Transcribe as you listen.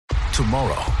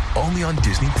tomorrow, only on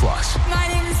Disney+. My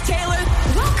name is Taylor.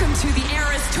 Welcome to the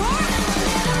Eras Tour.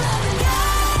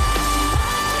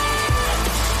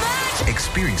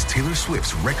 Experience Taylor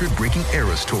Swift's record-breaking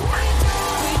Eras Tour.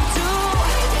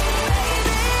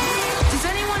 Does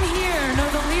anyone here know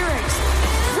the lyrics?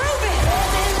 Prove it!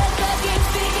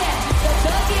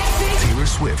 Taylor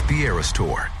Swift The Eras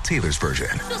Tour, Taylor's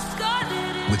version,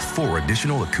 with 4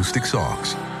 additional acoustic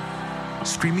songs.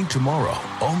 Streaming tomorrow,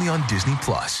 only on Disney+.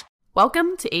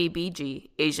 Welcome to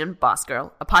ABG, Asian Boss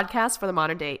Girl, a podcast for the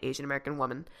modern-day Asian American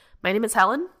woman. My name is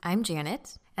Helen. I'm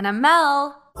Janet. And I'm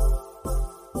Mel.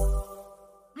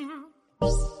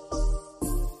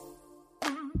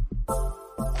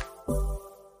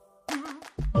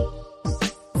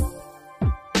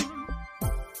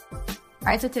 All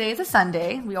right, so today is a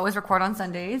Sunday. We always record on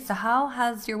Sundays. So how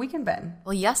has your weekend been?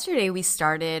 Well, yesterday we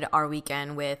started our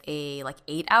weekend with a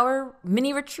 8-hour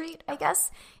mini retreat, I guess.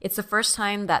 It's the first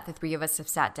time that the three of us have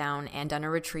sat down and done a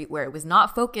retreat where it was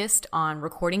not focused on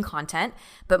recording content,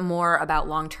 but more about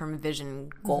long-term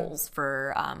vision goals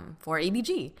for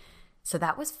ABG. So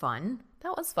that was fun.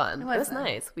 That was fun. It was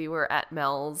nice. We were at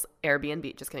Mel's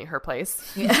Airbnb. Just kidding, her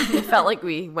place. Yeah. It felt like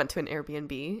we went to an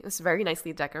Airbnb. It was very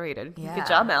nicely decorated. Yeah. Good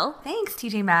job, Mel. Thanks,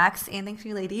 TJ Maxx, and thanks to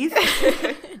you ladies.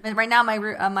 And right now,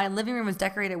 my living room is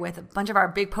decorated with a bunch of our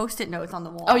big Post-it notes on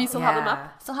the wall. Oh, you still have them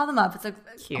up? Still have them up. It's a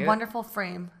Cute. wonderful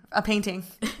frame, a painting.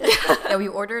 Yeah, we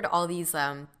ordered all these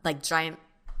giant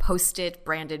Post-it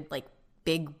branded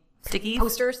big Stickies?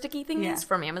 poster sticky thingies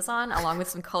from Amazon, along with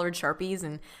some colored Sharpies.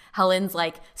 And Helen's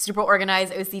super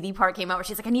organized OCD part came out where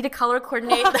she's like, I need to color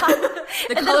coordinate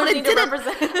the colors need to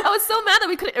represent. I was so mad that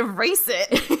we couldn't erase it.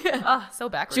 Oh, so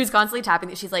backwards. She was constantly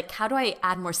tapping it. She's like, how do I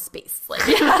add more space?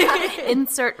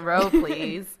 Insert row,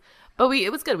 please. But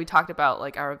it was good. We talked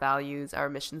about our values, our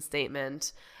mission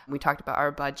statement. We talked about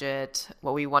our budget,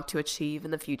 what we want to achieve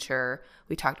in the future.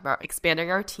 We talked about expanding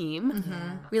our team.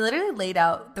 Mm-hmm. We literally laid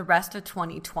out the rest of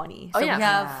 2020. So yeah. we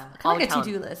have All kind of a count.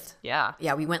 to-do list. Yeah.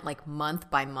 Yeah, we went month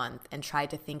by month and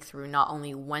tried to think through not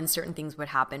only when certain things would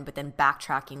happen, but then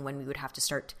backtracking when we would have to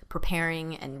start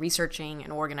preparing and researching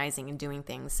and organizing and doing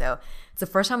things. So it's the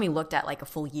first time we looked at a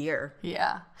full year.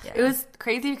 Yeah. It was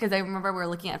crazy because I remember we were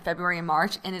looking at February and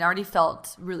March and it already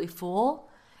felt really full.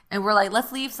 And we're like,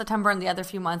 let's leave September and the other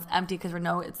few months empty because we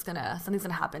know something's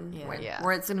gonna happen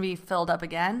where it's gonna be filled up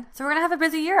again. So we're gonna have a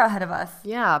busy year ahead of us.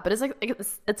 Yeah, but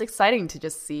it's exciting to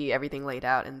just see everything laid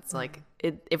out, and it's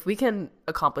if we can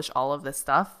accomplish all of this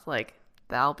stuff,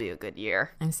 that'll be a good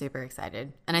year. I'm super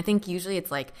excited. And I think usually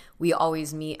it's we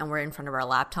always meet and we're in front of our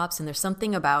laptops, and there's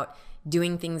something about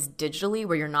doing things digitally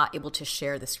where you're not able to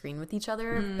share the screen with each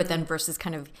other, but then versus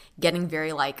kind of getting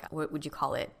very what would you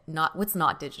call it? What's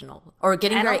not digital? Or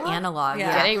getting very analog.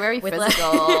 Yeah. Getting very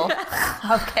physical.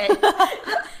 Okay.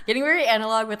 Getting very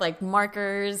analog with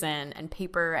markers and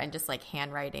paper and just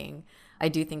handwriting. I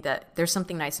do think that there's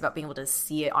something nice about being able to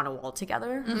see it on a wall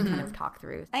together and kind of talk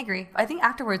through. I agree. I think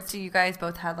afterwards too, you guys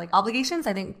both had obligations.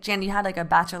 I think, Jen, you had a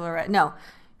bachelorette. No.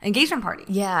 Engagement party.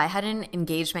 Yeah, I had an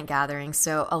engagement gathering.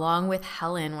 So along with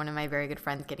Helen, one of my very good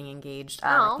friends, getting engaged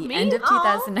at the end of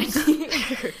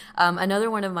 2019,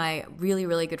 another one of my really,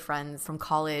 really good friends from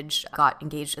college got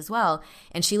engaged as well.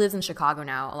 And she lives in Chicago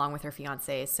now along with her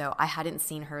fiance. So I hadn't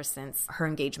seen her since her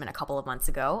engagement a couple of months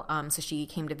ago. So she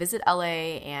came to visit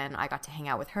LA and I got to hang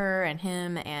out with her and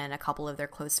him and a couple of their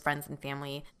close friends and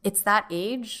family. It's that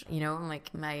age,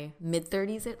 my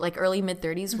mid-30s, early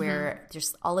mid-30s where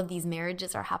just all of these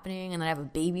marriages are happening, and then I have a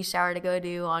baby shower to go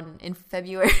to in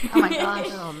February. Oh my gosh.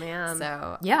 Oh man.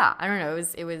 So yeah, I don't know.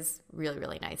 It was really,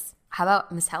 really nice. How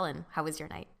about Miss Helen? How was your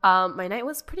night? My night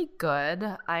was pretty good.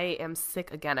 I am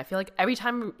sick again. I feel like every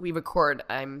time we record,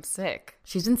 I'm sick.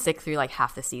 She's been sick through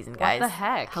half the season, guys. What the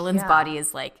heck? Helen's body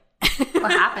is What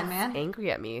happened, man?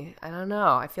 angry at me. I don't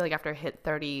know. I feel like after I hit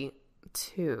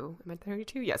 32, am I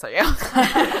 32? Yes, I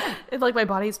am. It's my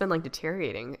body's been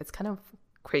deteriorating. It's kind of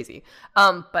crazy.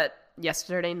 But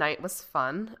yesterday night was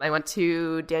fun. I went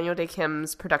to Daniel Day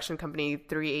Kim's production company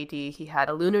 3AD. He had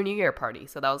a Lunar New Year party.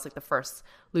 So that was the first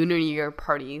Lunar New Year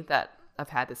party that I've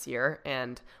had this year.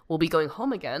 And we'll be going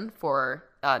home again for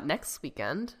next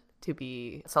weekend to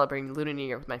be celebrating Lunar New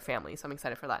Year with my family. So I'm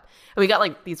excited for that. And we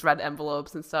got these red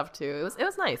envelopes and stuff too. It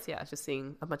was nice. Yeah, just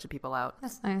seeing a bunch of people out.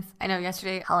 That's nice. I know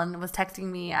yesterday Helen was texting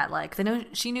me at 'cause I know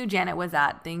she knew Janet was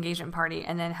at the engagement party,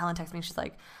 and then Helen texted me. She's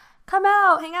like, come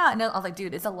out, hang out. And I was like,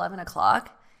 dude, it's 11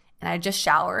 o'clock. And I just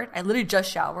showered. I literally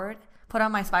just showered, put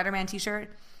on my Spider-Man t-shirt,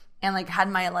 and had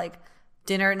my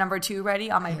dinner number 2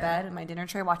 ready on my bed in my dinner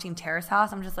tray watching Terrace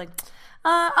House. I'm just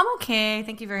I'm okay.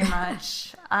 Thank you very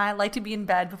much. I like to be in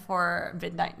bed before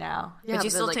midnight now. Yeah, but you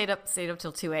still stayed up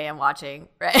till 2 a.m. watching,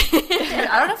 right? Dude,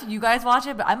 I don't know if you guys watch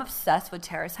it, but I'm obsessed with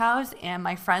Terrace House, and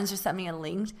my friends just sent me a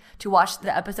link to watch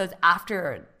the episodes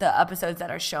after the episodes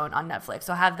that are shown on Netflix.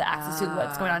 So I have the access to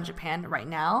what's going on in Japan right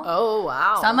now. Oh,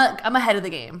 wow. So I'm ahead of the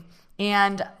game.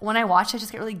 And when I watch it, I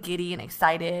just get really giddy and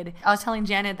excited. I was telling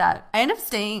Janet that I ended up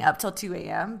staying up till 2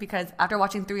 a.m. because after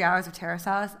watching 3 hours of Terrace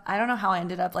House, I don't know how I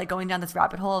ended up like going down this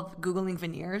rabbit hole of Googling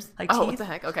veneers. Like, oh, teeth. what the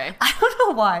heck? Okay. I don't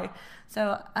know why.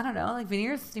 So I don't know. Like,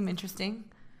 veneers seem interesting.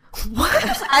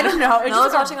 What? I don't know. I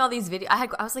was watching all these videos. I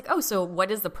was like, oh, so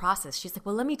what is the process? She's like,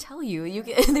 well, let me tell you.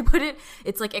 They put it.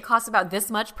 It's like it costs about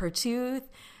this much per tooth.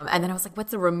 And then I was like,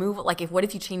 what's the removal? Like, what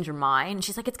if you change your mind? And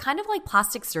she's like, it's kind of like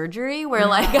plastic surgery, where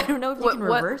like I don't know if you can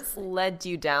reverse. What led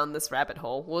you down this rabbit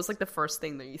hole? What was like the first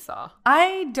thing that you saw?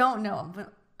 I don't know,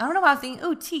 but I don't know why I was thinking,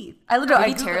 oh, teeth.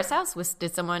 Maybe Terrace House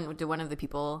did one of the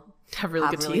people have really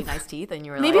good teeth, nice teeth, and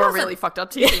you were maybe like, or really fucked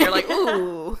up teeth, and you're like,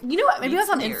 ooh. You know what? Maybe I was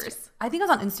on Instagram. I think I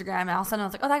was on Instagram, and all of a sudden I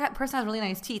was like, oh, that person has really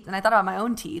nice teeth, and I thought about my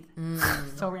own teeth.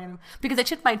 So random, because I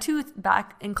chipped my tooth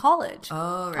back in college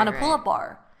on a pull-up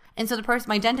bar, and so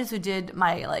my dentist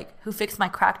who fixed my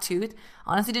cracked tooth,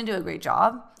 honestly didn't do a great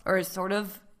job, or sort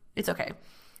of. It's okay.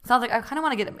 So I was like, I kind of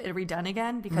want to get it redone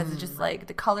again because it's just like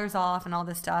the color's off and all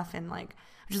this stuff, and like.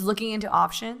 Just looking into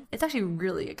options. It's actually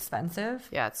really expensive.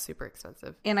 Yeah, it's super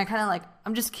expensive. And I kind of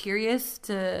I'm just curious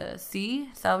to see.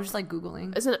 So I was just like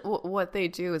Googling. Isn't it what they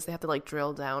do is they have to like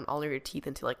drill down all of your teeth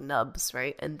into like nubs,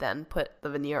 right? And then put the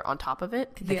veneer on top of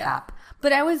it. The cap.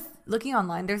 But I was looking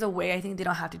online. There's a way I think they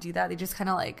don't have to do that. They just kind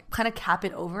of cap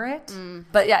it over it.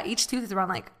 But yeah, each tooth is around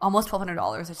like almost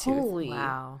 $1,200 a tooth. Holy.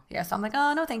 Wow. Yeah, so I'm like,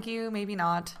 oh, no, thank you. Maybe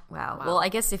not. Wow. Well, I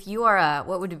guess if you are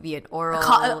what would it be, an oral...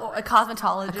 A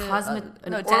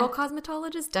cosmetologist. Oral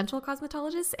cosmetologist, dental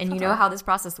cosmetologist, and you know how this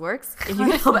process works, and you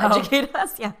can help educate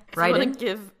us. Yeah, right. In.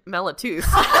 Give Mel a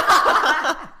tooth.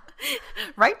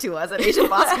 Write to us at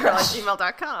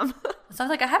AsianBossGirl@gmail.com. So I was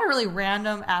like, I had a really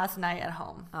random ass night at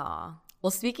home. Aw. Well,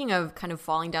 speaking of kind of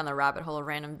falling down the rabbit hole of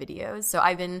random videos, so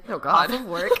I've been off of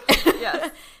work.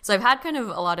 Yes. So I've had kind of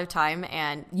a lot of time,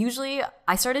 and usually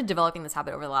I started developing this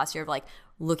habit over the last year of like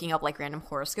looking up like random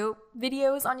horoscope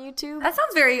videos on YouTube. That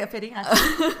sounds very fitting,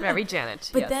 actually. Very Janet.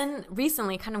 But then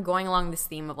recently, kind of going along this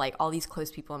theme of like all these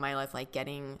close people in my life like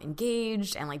getting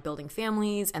engaged and like building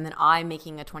families, and then I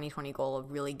making a 2020 goal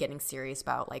of really getting serious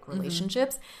about like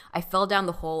relationships, I fell down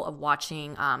the hole of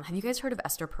watching, have you guys heard of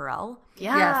Esther Perel?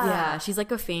 Yeah. Yes. Yeah, she's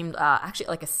like a famed, actually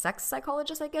like a sex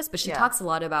psychologist, I guess, but she talks a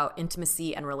lot about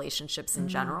intimacy and relationships in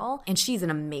general. And she's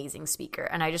an amazing speaker.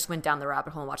 And I just went down the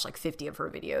rabbit hole and watched like 50 of her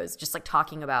videos, just like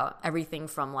talking about everything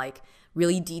from like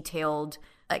really detailed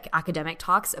like academic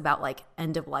talks about like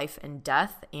end of life and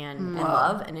death and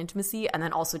love and intimacy, and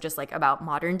then also just like about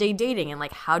modern day dating and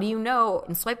like how do you know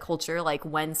in swipe culture like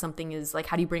when something is like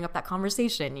how do you bring up that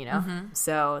conversation, you know?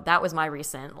 So that was my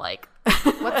recent like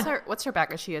What's her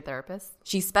background? Is she a therapist?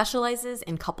 She specializes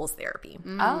in couples therapy.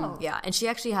 Oh. Yeah. And she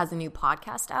actually has a new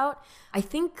podcast out. I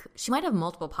think she might have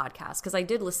multiple podcasts because I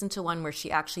did listen to one where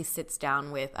she actually sits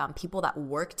down with people that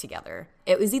work together.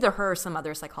 It was either her or some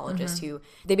other psychologist who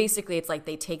they basically, it's like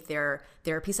they take their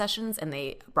therapy sessions and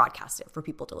they broadcast it for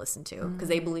people to listen to because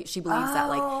she believes that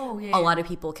like a lot of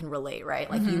people can relate, right?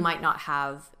 Like you might not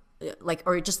have like,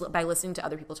 or just by listening to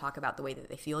other people talk about the way that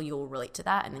they feel, you'll relate to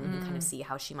that, and then you can kind of see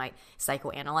how she might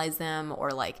psychoanalyze them or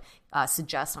like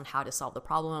suggest on how to solve the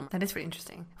problem. That is pretty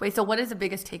interesting. Wait, so what is the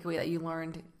biggest takeaway that you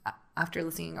learned after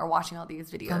listening or watching all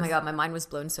these videos? Oh my god, my mind was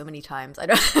blown so many times. I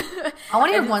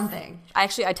want to hear one thing. I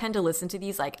tend to listen to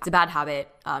these like it's a bad habit,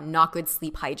 not good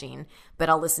sleep hygiene, but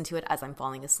I'll listen to it as I'm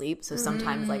falling asleep. So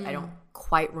sometimes like I don't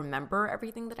quite remember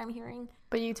everything that I'm hearing.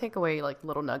 But you take away like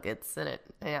little nuggets in it.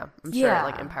 Yeah, I'm sure it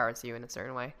like empowers you in a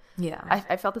certain way. Yeah,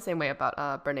 I felt the same way about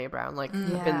Brene Brown. Like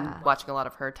I've been watching a lot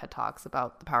of her TED Talks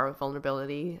about the power of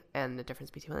vulnerability and the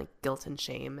difference between like guilt and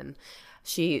shame, and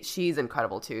she's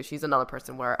incredible too. She's another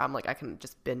person where I'm like I can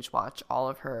just binge watch all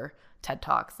of her TED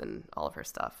Talks and all of her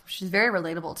stuff. She's very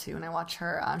relatable too. And I watch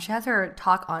her. She has her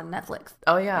talk on Netflix.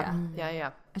 Oh yeah.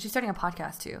 Yeah. And she's starting a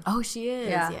podcast too. Oh, she is.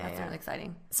 Yeah, that's really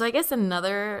exciting. So I guess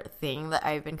another thing that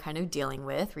I've been kind of dealing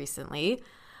with recently,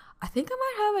 I think I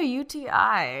might have a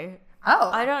UTI.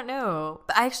 Oh. I don't know.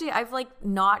 But I've like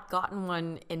not gotten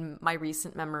one in my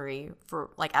recent memory for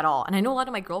like at all. And I know a lot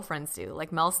of my girlfriends do.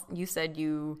 Like Mel, you said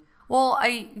you... Well,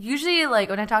 I usually, like,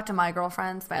 when I talk to my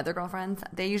other girlfriends,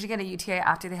 they usually get a UTI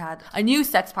after they had a new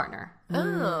sex partner.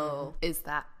 Oh. Is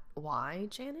that why,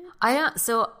 Janet?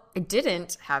 So I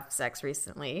didn't have sex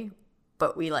recently,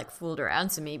 but we like fooled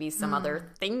around. So maybe some other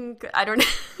thing. I don't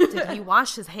know. Did he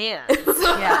wash his hands?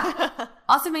 Yeah.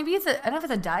 Also, maybe I don't know if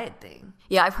it's a diet thing.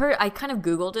 Yeah, I kind of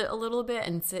Googled it a little bit,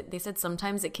 and they said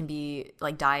sometimes it can be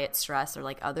like diet stress or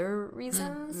like other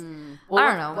reasons. Well, I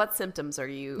don't know. What symptoms are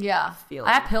you feeling?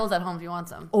 I have pills at home if you want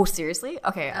some. Oh, seriously?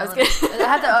 Okay, I was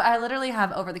gonna. I literally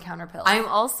have over-the-counter pills. I'm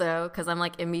also, because I'm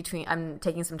like in between, I'm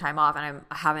taking some time off, and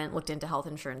I haven't looked into health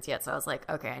insurance yet, so I was like,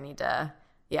 okay, I need to,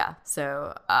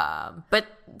 so, but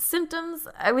symptoms,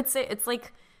 I would say it's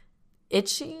like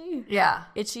itchy. Yeah.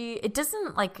 Itchy. It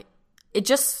doesn't like, it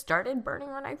just started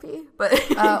burning when I pee, but,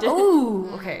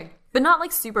 okay. but not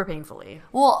like super painfully.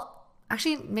 Well,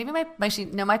 actually, maybe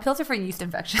my pills are for yeast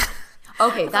infection.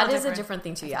 Okay, that is a different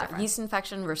thing too. Yeast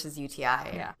infection versus UTI.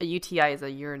 Yeah. A UTI is a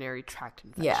urinary tract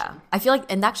infection. Yeah. I feel like,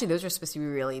 and actually those are supposed to be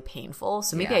really painful.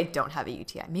 So maybe I don't have a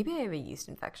UTI. Maybe I have a yeast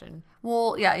infection.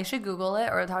 Well, yeah, you should Google it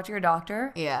or talk to your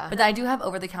doctor. Yeah. But I do have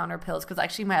over-the-counter pills because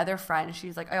actually my other friend,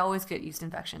 she's like, I always get yeast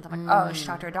infections. I'm like, oh, you should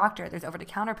talk to her doctor. There's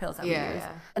over-the-counter pills that we use.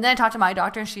 Yeah. And then I talked to my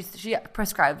doctor and she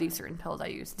prescribed these certain pills I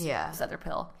used. Yeah. This other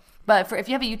pill. But if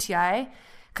you have a UTI,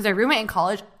 because my roommate in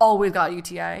college always got a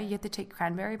UTI, you have to take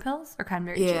cranberry pills or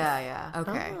cranberry juice. Yeah.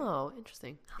 Okay. Oh,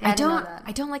 interesting. Yeah,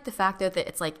 I don't like the fact that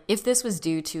it's like, if this was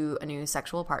due to a new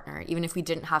sexual partner, even if we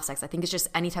didn't have sex, I think it's just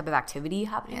any type of activity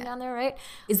happening down there, right?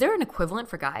 Is there an equivalent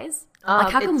for guys?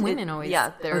 Like, how come women always?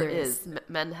 Yeah, there is.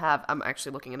 Men have. I'm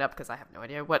actually looking it up because I have no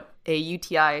idea what a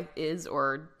UTI is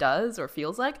or does or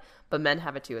feels like. But men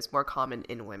have it too. It's more common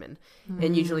in women.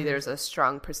 And usually there's a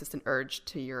strong, persistent urge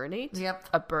to urinate. Yep.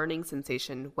 A burning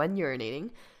sensation when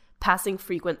urinating. Passing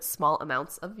frequent small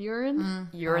amounts of urine.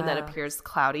 Urine that appears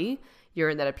cloudy.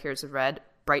 Urine that appears red,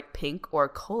 bright pink, or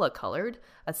cola-colored.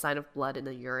 A sign of blood in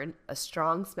the urine. A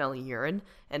strong smelling urine.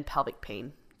 And pelvic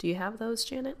pain. Do you have those,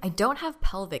 Janet? I don't have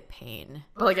pelvic pain.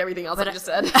 But like everything else I just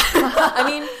said. I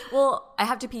mean, well, I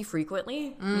have to pee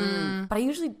frequently. But I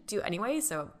usually do anyway,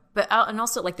 so... But and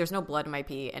also, like, there's no blood in my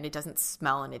pee, and it doesn't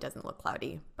smell, and it doesn't look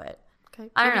cloudy. But Okay.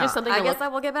 I don't know. Just something I to guess look- I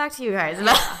will get back to you guys.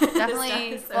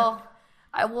 Definitely. Well,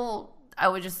 I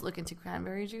would just look into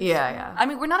cranberry juice. Yeah. I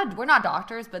mean, we're not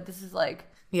doctors, but this is like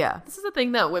Yeah. This is a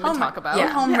thing that women talk about.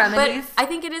 home remedies. But I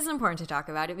think it is important to talk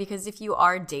about it because if you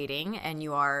are dating and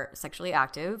you are sexually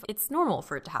active, it's normal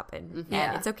for it to happen. Yeah.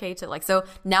 And it's okay to like, so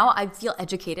now I feel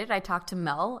educated. I talked to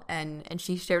Mel and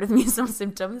she shared with me some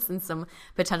symptoms and some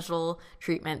potential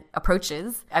treatment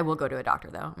approaches. I will go to a doctor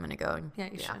though. I'm going to go. And, Yeah,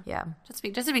 you should. Yeah. Just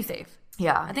to be safe.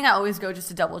 Yeah. I think I always go just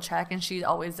to double check, and she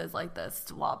always does like the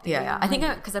swab thing. Yeah. I think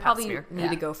because I probably smear. need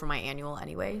to go for my annual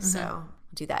anyway. So I'll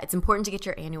do that. It's important to get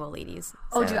your annual, ladies.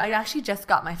 Oh, So- dude, I actually just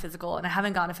got my physical, and I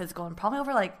haven't gotten a physical in probably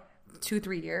over like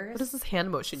 2-3 years. What is this hand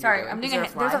motion Sorry, you're doing? I'm Is doing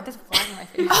there a a fly? there's a fly in my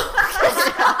face.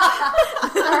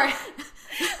 Sorry.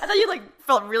 I thought you like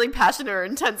felt really passionate or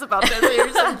intense about this. So you're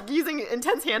just like, using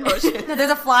intense hand motion. No, there's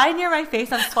a fly near my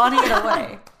face. I'm swatting it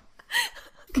away.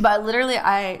 But literally,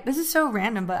 this is so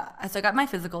random, but so I got my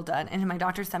physical done, and my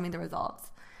doctor sent me the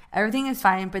results. Everything is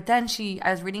fine, but then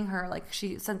I was reading her, like,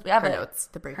 she sent, we have Her it, notes,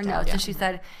 the her breakdown, notes, yeah. and she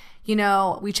said, you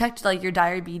know, we checked, like, your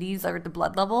diabetes, or the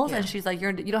blood levels, and she's like,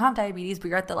 you don't have diabetes, but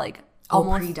you're at the, like,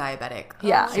 almost, pre-diabetic.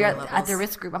 yeah, sugar you're at levels. the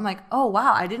risk group. I'm like, oh,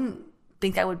 wow, I didn't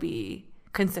think I would be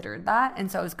considered that. And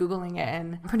so I was Googling it,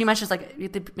 and pretty much just, like, you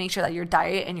have to make sure that your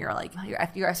diet and you're, like,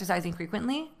 you're exercising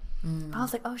frequently. I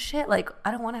was like, oh shit, like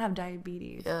I don't want to have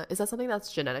diabetes. Is that something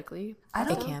that's genetically?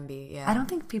 It can be, yeah. I don't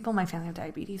think people in my family have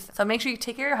diabetes. So make sure you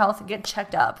take care of your health and get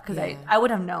checked up, because I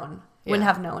would have known, wouldn't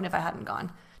have known if I hadn't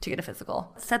gone to get a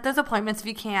physical. Set those appointments if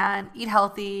you can. Eat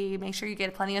healthy. Make sure you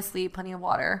get plenty of sleep, plenty of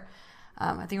water.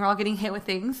 I think we're all getting hit with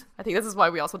things. I think this is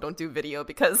why we also don't do video,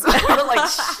 because we're like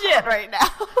shit right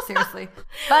now. Seriously.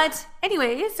 But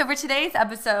anyways, so for today's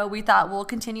episode, we thought we'll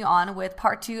continue on with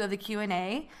part 2 of the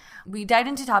Q&A. We dived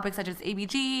into topics such as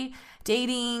ABG,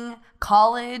 dating,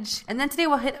 college, and then today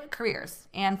we'll hit careers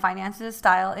and finances,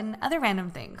 style, and other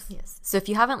random things. Yes. So if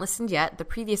you haven't listened yet, the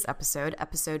previous episode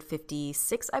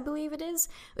 56, I believe it is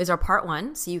our part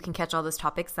 1. So you can catch all those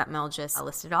topics that Mel just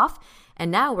listed off. And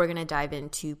now we're going to dive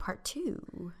into part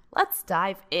 2. Let's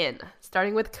dive in,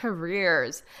 starting with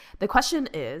careers. The question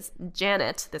is,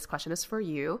 Janet, this question is for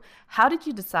you. How did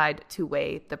you decide to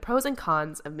weigh the pros and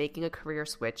cons of making a career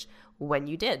switch when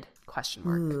you did? Question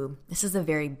mark. Ooh, this is a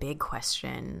very big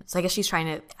question. So I guess she's trying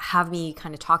to have me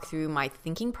kind of talk through my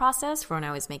thinking process for when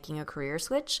I was making a career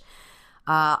switch.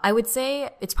 I would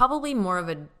say it's probably more of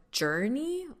a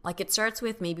journey. Like it starts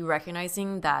with maybe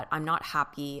recognizing that I'm not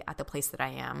happy at the place that I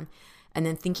am, and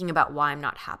then thinking about why I'm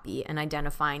not happy and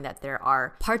identifying that there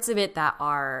are parts of it that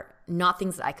are not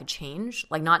things that I could change,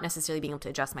 like not necessarily being able to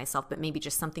adjust myself, but maybe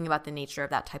just something about the nature of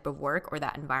that type of work or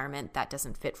that environment that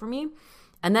doesn't fit for me.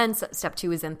 And then step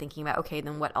 2 is then thinking about, okay,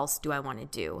 then what else do I want to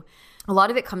do? A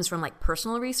lot of it comes from like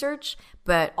personal research,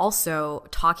 but also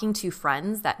talking to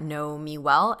friends that know me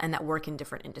well and that work in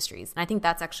different industries. And I think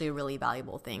that's actually a really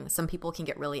valuable thing. Some people can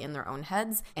get really in their own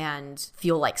heads and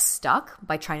feel like stuck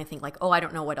by trying to think like, oh, I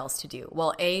don't know what else to do.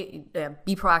 Well,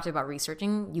 be proactive about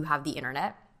researching. You have the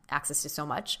internet, access to so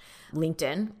much,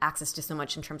 LinkedIn, access to so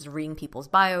much in terms of reading people's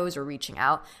bios or reaching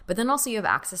out. But then also you have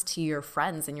access to your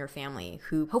friends and your family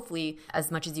who hopefully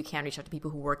as much as you can reach out to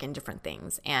people who work in different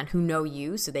things and who know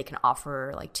you so they can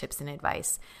offer like tips and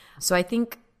advice. So I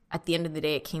think at the end of the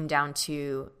day, it came down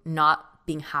to not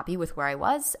being happy with where I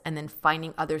was and then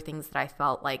finding other things that I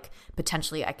felt like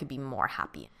potentially I could be more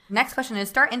happy. Next question is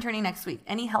start interning next week.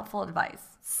 Any helpful advice?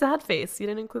 Sad face. You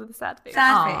didn't include the sad face.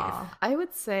 Sad face. I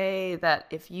would say that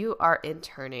if you are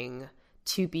interning,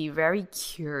 to be very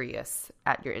curious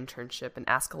at your internship and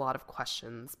ask a lot of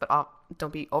questions, but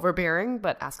don't be overbearing,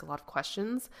 but ask a lot of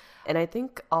questions. And I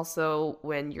think also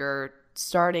when you're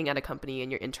starting at a company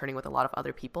and you're interning with a lot of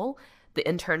other people, the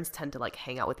interns tend to like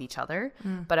hang out with each other.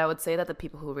 But I would say that the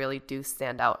people who really do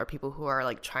stand out are people who are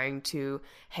like trying to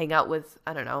hang out with,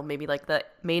 I don't know, maybe like the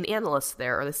main analyst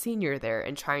there or the senior there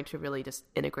and trying to really just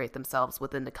integrate themselves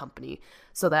within the company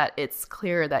so that it's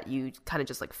clear that you kind of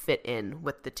just like fit in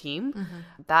with the team.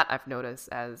 That I've noticed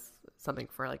as something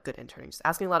for like good interning, just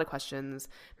asking a lot of questions.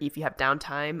 If you have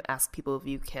downtime, ask people if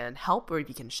you can help or if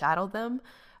you can shadow them.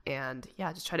 And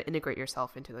yeah, just try to integrate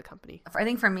yourself into the company. I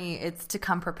think for me, it's to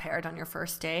come prepared on your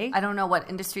first day. I don't know what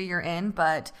industry you're in,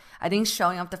 but I think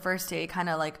showing up the first day, kind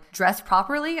of like dress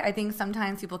properly. I think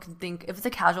sometimes people can think if it's a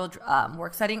casual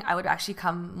work setting, I would actually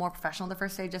come more professional the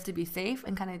first day just to be safe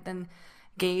and kind of then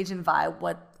gauge and vibe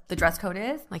what the dress code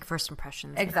is. Like first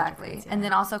impressions. Exactly. Yeah. And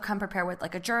then also come prepared with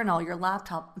like a journal, your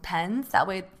laptop, pens. That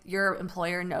way your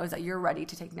employer knows that you're ready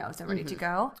to take notes and ready to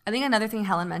go. I think another thing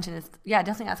Helen mentioned is, yeah,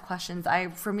 definitely ask questions.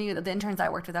 For me, the interns I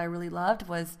worked with that I really loved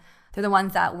was they're the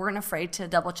ones that weren't afraid to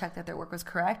double check that their work was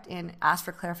correct and ask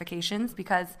for clarifications,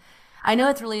 because I know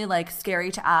it's really like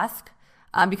scary to ask.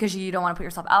 Because you don't want to put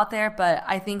yourself out there. But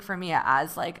I think for me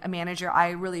as like a manager, I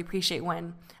really appreciate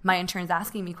when my interns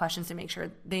asking me questions to make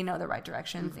sure they know the right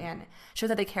directions and show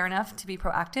that they care enough to be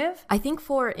proactive. I think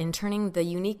for interning, the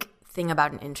unique thing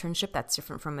about an internship that's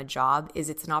different from a job is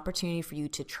it's an opportunity for you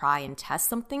to try and test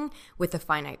something with a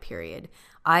finite period.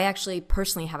 I actually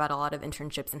personally have had a lot of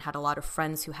internships and had a lot of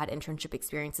friends who had internship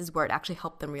experiences where it actually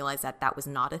helped them realize that that was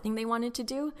not a thing they wanted to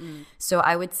do. So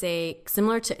I would say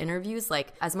similar to interviews,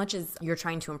 like as much as you're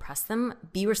trying to impress them,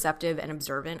 be receptive and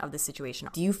observant of the situation.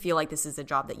 Do you feel like this is a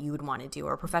job that you would want to do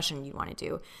or a profession you'd want to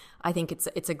do? I think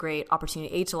it's a great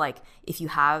opportunity to like, if you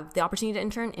have the opportunity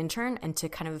to intern and to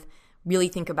kind of really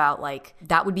think about like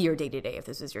that would be your day-to-day if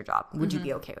this was your job. Would you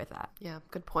be okay with that? Yeah,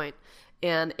 good point.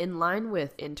 And in line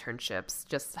with internships,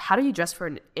 just how do you dress for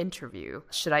an interview?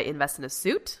 Should I invest in a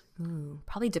suit?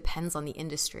 Probably depends on the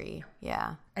industry.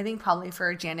 Yeah. I think probably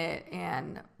for Janet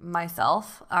and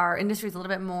myself, our industry is a little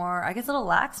bit more, I guess, a little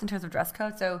lax in terms of dress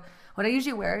code. So what I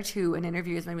usually wear to an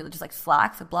interview is maybe just like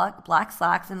slacks, black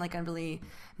slacks and like a really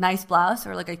nice blouse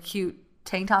or like a cute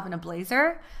tank top and a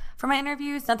blazer. For my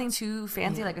interviews, nothing too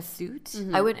fancy like a suit.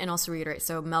 I would, and also reiterate,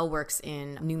 so Mel works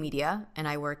in new media and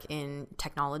I work in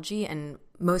technology, and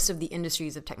most of the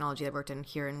industries of technology that I've worked in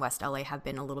here in West LA have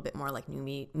been a little bit more like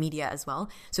new media as well.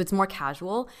 So it's more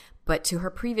casual. But to her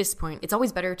previous point, it's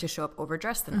always better to show up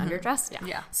overdressed than underdressed.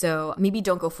 Yeah. So maybe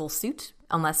don't go full suit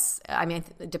unless, I mean,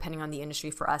 depending on the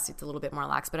industry, for us, it's a little bit more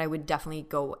lax. But I would definitely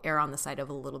go err on the side of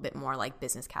a little bit more like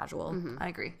business casual. I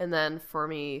agree. And then for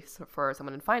me, so for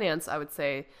someone in finance, I would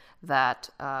say that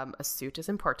a suit is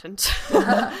important,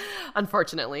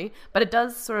 unfortunately. But it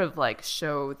does sort of like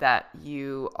show that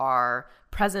you are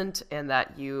present and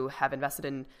that you have invested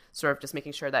in sort of just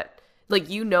making sure that, like,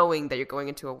 you knowing that you're going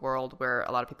into a world where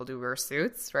a lot of people do wear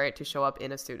suits, right? To show up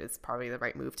in a suit is probably the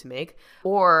right move to make.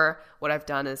 Or what I've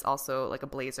done is also like a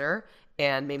blazer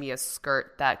and maybe a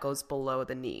skirt that goes below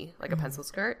the knee, like a pencil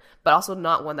skirt, but also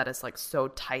not one that is like so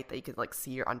tight that you could like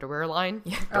see your underwear line.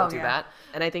 Don't do that.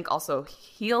 And I think also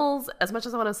heels, as much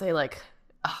as I want to say like,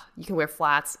 you can wear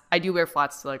flats. I do wear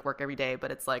flats to like work every day,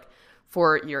 but it's like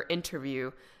for your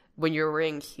interview, when you're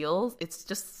wearing heels, it's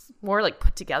just more like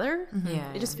put together.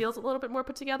 It just feels a little bit more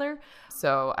put together.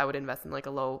 So I would invest in like a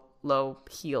low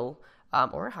heel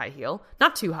or a high heel,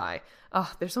 not too high.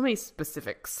 There's so many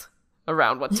specifics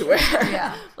around what to wear.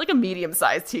 Yeah. Like a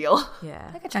medium-sized heel. Yeah.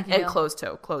 Like a chunky And heel. closed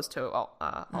toe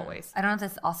always. I don't know if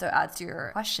this also adds to your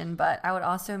question, but I would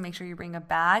also make sure you bring a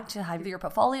bag to have either your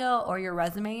portfolio or your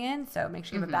resume in. So make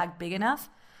sure you have a bag big enough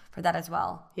for that as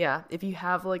well. Yeah, if you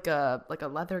have like a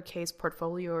leather case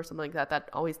portfolio or something like that, that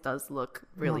always does look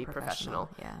really More professional.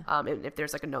 professional, And if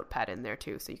there's like a notepad in there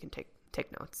too, so you can take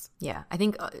notes. Yeah, I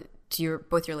think to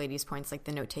both your ladies' points, like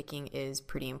the note taking is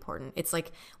pretty important. It's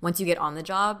like once you get on the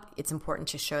job, it's important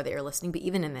to show that you're listening, but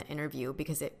even in the interview,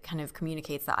 because it kind of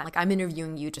communicates that like I'm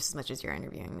interviewing you just as much as you're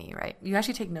interviewing me, right? You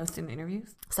actually take notes in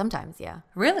interviews? Sometimes, yeah.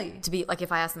 Really? To be like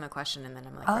if I ask them a question and then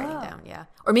I'm like writing down, yeah.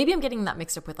 Or maybe I'm getting that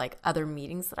mixed up with like other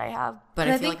meetings that I have, but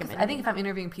I feel like I think if I'm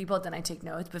interviewing people, then I take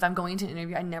notes. But if I'm going to an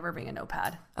interview, I never bring a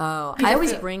notepad. Oh, I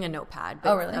always bring a notepad.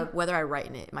 But really? Whether I write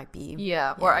in it might be.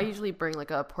 Yeah, or I usually bring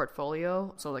like a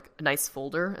portfolio, so like a nice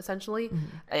folder essentially,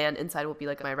 and inside will be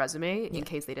like my resume in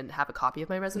case they didn't have a copy of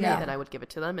my resume. Yeah. Then I would give it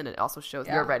to them, and it also shows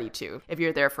you're ready to. If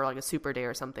you're there for like a super day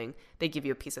or something, they give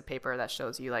you a piece of paper that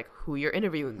shows you like who you're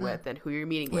interviewing with and who you're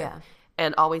meeting with.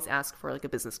 And always ask for like a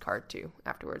business card too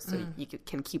afterwards, so you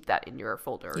can keep that in your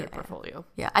folder or your portfolio.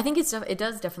 Yeah, I think it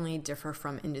does definitely differ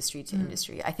from industry to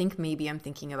industry. I think maybe I'm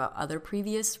thinking about other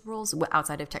previous roles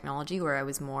outside of technology where I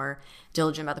was more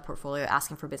diligent about the portfolio,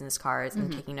 asking for business cards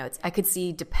and taking notes. I could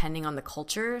see depending on the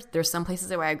culture, there's some places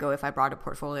where I go if I brought a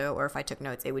portfolio or if I took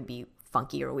notes, it would be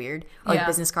funky or weird. Or like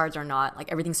business cards are not like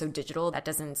everything's so digital that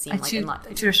doesn't seem like too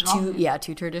traditional.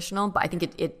 Too traditional. But I think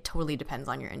it totally depends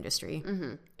on your industry.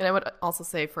 And I would also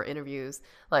say for interviews,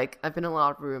 like I've been in a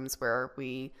lot of rooms where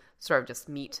we sort of just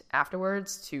meet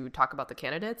afterwards to talk about the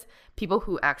candidates. People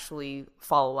who actually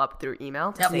follow up through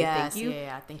email to say thank you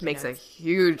thank you makes notes. a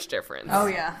huge difference. Oh,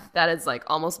 yeah. That is like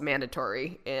almost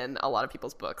mandatory in a lot of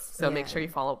people's books. So make sure you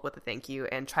follow up with a thank you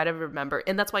and try to remember.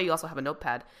 And that's why you also have a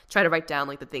notepad. Try to write down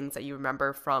like the things that you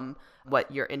remember from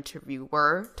what your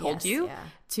interviewer told you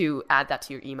to add that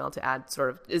to your email to add sort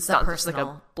of, it's not just like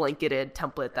a blanketed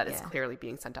template that is clearly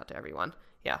being sent out to everyone.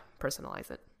 Yeah, personalize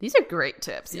it. These are great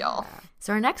tips, y'all.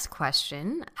 So our next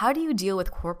question, how do you deal with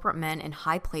corporate men in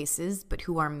high places but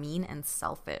who are mean and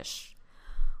selfish?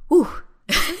 Ooh.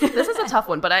 This is a tough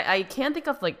one, but I can think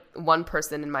of like one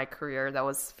person in my career that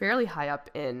was fairly high up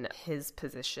in his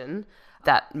position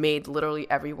that made literally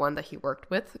everyone that he worked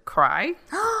with cry,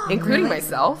 including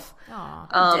myself.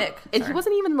 Dick. And he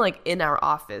wasn't even like in our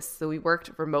office, so we worked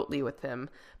remotely with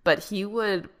him, but he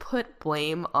would put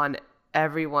blame on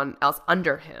everyone else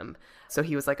under him. So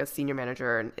he was like a senior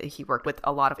manager and he worked with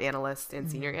a lot of analysts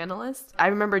and senior analysts. I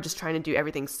remember just trying to do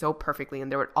everything so perfectly, and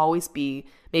there would always be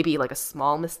maybe like a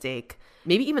small mistake,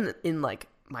 maybe even in like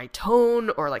my tone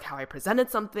or like how I presented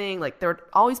something. Like there would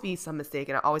always be some mistake,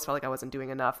 and I always felt like I wasn't doing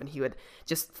enough, and he would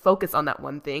just focus on that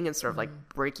one thing and sort of like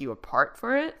break you apart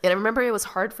for it. And I remember it was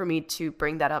hard for me to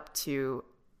bring that up to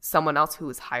someone else who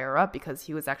was higher up because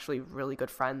he was actually really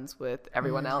good friends with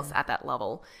everyone else at that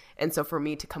level. And so for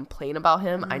me to complain about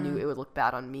him, I knew it would look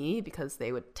bad on me because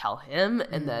they would tell him,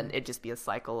 and then it'd just be a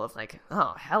cycle of like,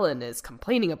 oh, Helen is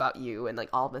complaining about you and like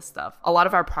all this stuff. A lot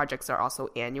of our projects are also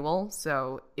annual,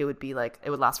 so it would be like it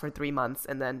would last for 3 months,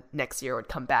 and then next year it would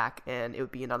come back and it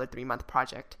would be another 3-month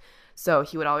project. So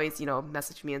he would always,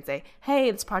 message me and say,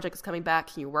 hey, this project is coming back,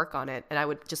 can you work on it? And I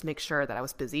would just make sure that I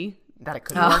was busy, that I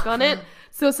couldn't work on it.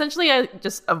 So essentially I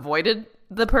just avoided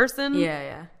the person.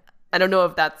 Yeah. I don't know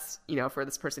if that's, for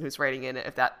this person who's writing in,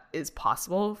 if that is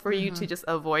possible for you to just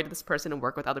avoid this person and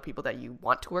work with other people that you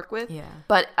want to work with. Yeah.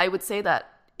 But I would say that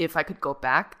if I could go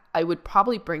back, I would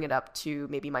probably bring it up to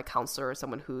maybe my counselor or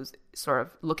someone who's sort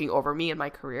of looking over me in my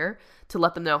career to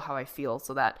let them know how I feel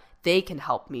so that they can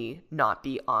help me not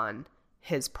be on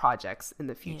his projects in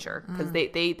the future, because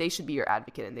they should be your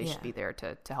advocate, and they should be there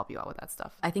to help you out with that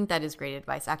stuff. I think that is great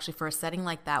advice actually for a setting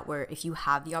like that, where if you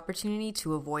have the opportunity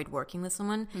to avoid working with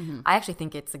someone, I actually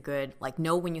think it's a good, like,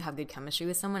 know when you have good chemistry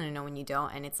with someone and know when you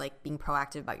don't, and it's like being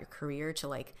proactive about your career to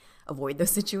like avoid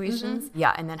those situations.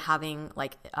 And then having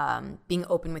like being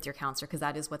open with your counselor, because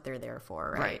that is what they're there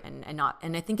for, right? And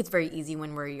I think it's very easy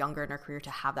when we're younger in our career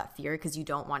to have that fear because you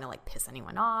don't want to like piss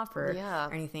anyone off or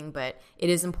anything, but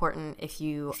it is important if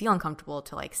you feel uncomfortable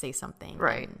to like say something,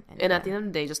 right? And at the end of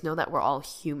the day, just know that we're all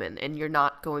human, and you're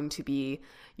not going to be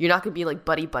like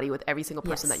buddy with every single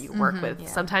person that you work with.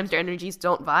 Sometimes your energies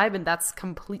don't vibe, and that's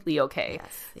completely okay.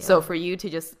 So for you to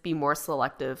just be more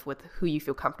selective with who you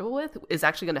feel comfortable with is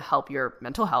actually going to help your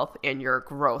mental health and your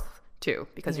growth too,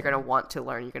 because you're going to want to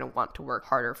learn. You're going to want to work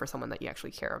harder for someone that you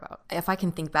actually care about. If I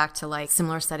can think back to like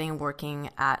similar setting working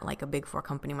at like a Big Four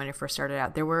company when I first started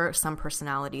out, there were some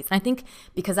personalities. And I think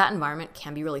because that environment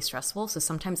can be really stressful, so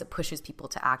sometimes it pushes people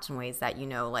to act in ways that,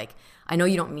 like, I know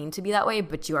you don't mean to be that way,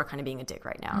 but you are kind of being a dick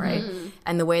right now, right?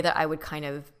 And the way that I would kind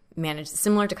of manage,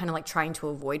 similar to kind of like trying to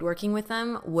avoid working with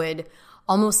them, would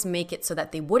almost make it so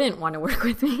that they wouldn't want to work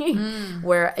with me.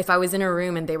 Where if I was in a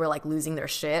room and they were like losing their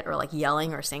shit or like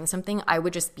yelling or saying something, I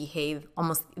would just behave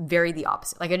almost very the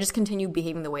opposite. Like I just continue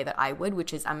behaving the way that I would,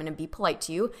 which is I'm going to be polite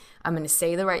to you. I'm going to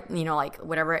say the right, like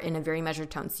whatever in a very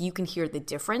measured tone. So you can hear the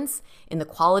difference in the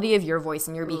quality of your voice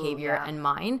and your behavior and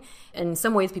mine. In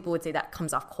some ways people would say that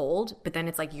comes off cold, but then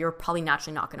it's like you're probably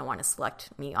naturally not going to want to select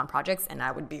me on projects, and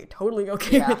I would be totally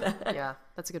okay with that. Yeah,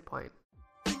 that's a good point.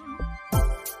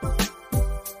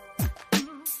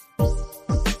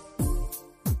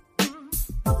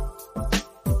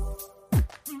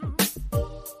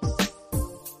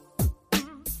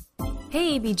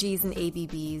 Hey ABGs and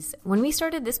ABBs. When we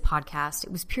started this podcast,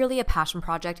 it was purely a passion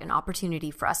project and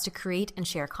opportunity for us to create and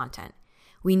share content.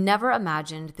 We never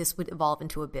imagined this would evolve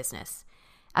into a business.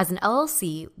 As an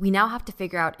LLC, we now have to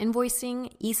figure out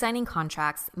invoicing, e-signing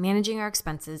contracts, managing our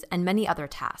expenses, and many other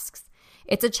tasks.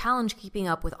 It's a challenge keeping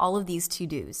up with all of these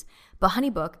to-dos, but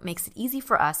HoneyBook makes it easy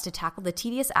for us to tackle the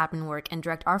tedious admin work and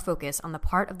direct our focus on the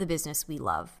part of the business we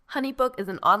love. HoneyBook is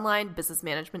an online business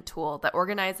management tool that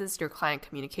organizes your client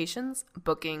communications,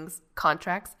 bookings,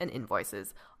 contracts, and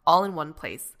invoices, all in one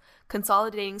place,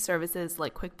 consolidating services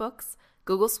like QuickBooks,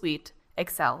 Google Suite,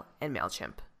 Excel, and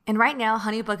MailChimp. And right now,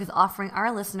 HoneyBook is offering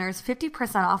our listeners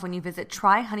 50% off when you visit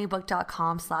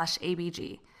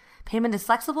tryhoneybook.com/ABG. Payment is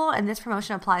flexible, and this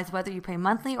promotion applies whether you pay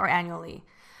monthly or annually.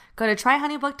 Go to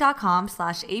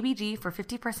tryhoneybook.com/ABG for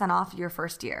 50% off your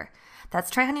first year. That's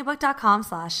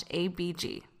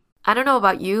tryhoneybook.com/ABG. I don't know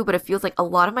about you, but it feels like a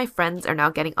lot of my friends are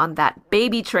now getting on that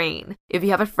baby train. If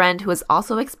you have a friend who is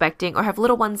also expecting or have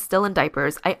little ones still in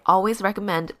diapers, I always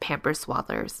recommend Pampers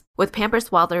Swaddlers. With Pampers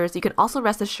Swaddlers, you can also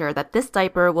rest assured that this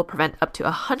diaper will prevent up to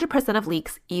 100% of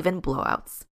leaks, even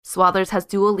blowouts. Swaddlers has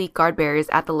dual leak guard barriers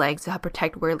at the legs to help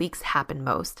protect where leaks happen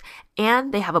most.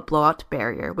 And they have a blowout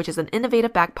barrier, which is an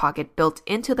innovative back pocket built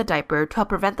into the diaper to help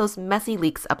prevent those messy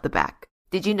leaks up the back.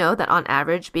 Did you know that on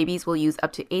average, babies will use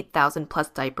up to 8,000 plus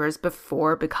diapers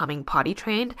before becoming potty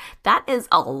trained? That is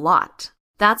a lot.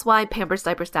 That's why Pampers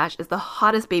Diaper Stash is the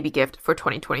hottest baby gift for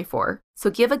 2024.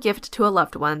 So give a gift to a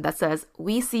loved one that says,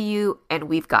 "We see you and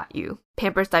we've got you."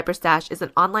 Pampers Diaper Stash is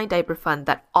an online diaper fund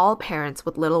that all parents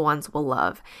with little ones will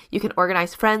love. You can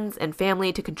organize friends and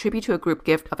family to contribute to a group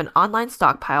gift of an online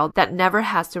stockpile that never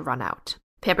has to run out.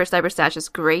 Pampers Diaper Stash is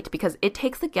great because it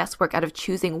takes the guesswork out of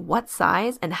choosing what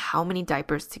size and how many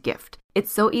diapers to gift.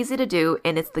 It's so easy to do,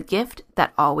 and it's the gift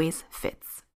that always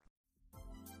fits.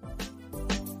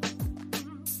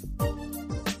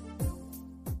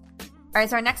 All right,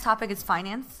 so our next topic is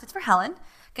finance. It's for Helen.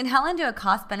 Can Helen do a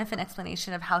cost-benefit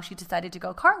explanation of how she decided to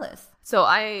go carless? So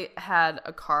I had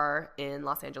a car in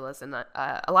Los Angeles, and a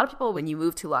lot of people, when you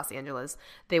move to Los Angeles,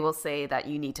 they will say that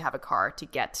you need to have a car to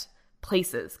get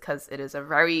places because it is a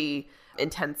very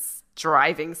intense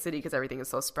driving city because everything is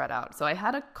so spread out. So I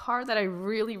had a car that I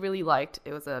really, really liked.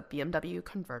 It was a BMW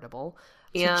convertible.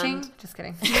 And just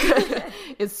kidding.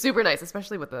 It's super nice,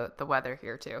 especially with the weather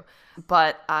here too.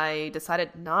 But I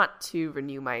decided not to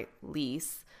renew my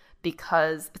lease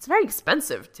because it's very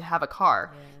expensive to have a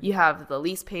car. Yeah. You have the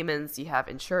lease payments, you have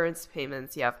insurance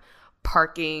payments, you have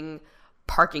parking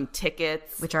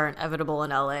tickets, which are inevitable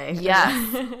in LA.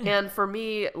 Yes. And for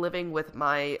me, living with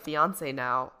my fiance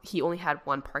now, he only had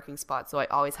one parking spot. So I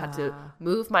always had to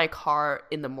move my car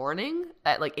in the morning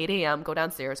at like 8 a.m., go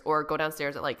downstairs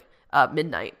at like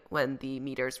midnight when the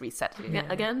meters reset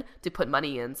again to put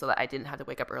money in so that I didn't have to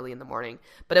wake up early in the morning.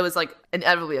 But it was like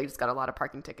inevitably I just got a lot of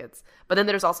parking tickets. But then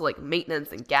there's also like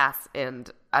maintenance and gas,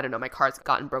 and I don't know, my car's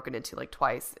gotten broken into like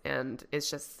twice, and it's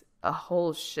just a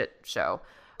whole shit show.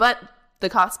 But the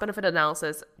cost benefit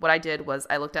analysis, what I did was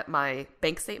I looked at my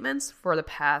bank statements for the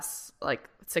past like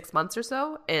 6 months or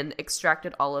so and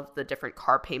extracted all of the different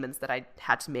car payments that I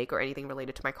had to make or anything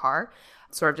related to my car.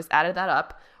 Sort of just added that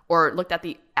up, or looked at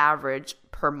the average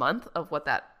per month of what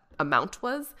that amount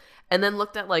was, and then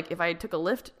looked at like if I took a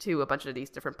Lyft to a bunch of these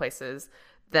different places,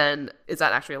 then is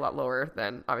that actually a lot lower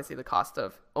than obviously the cost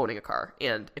of owning a car?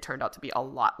 And it turned out to be a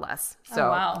lot less.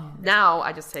 So now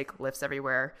I just take Lyfts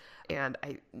everywhere. And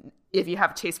if you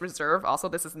have Chase Reserve, also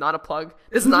this is not a plug,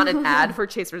 this is not an ad for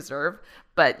Chase Reserve,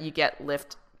 but you get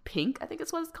Lyft Pink, I think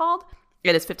is what it's called.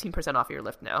 It is 15% off your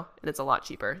Lyft now, and it's a lot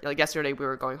cheaper. Like yesterday, we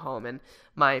were going home, and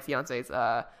my fiance's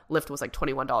Lyft was like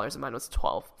 $21, and mine was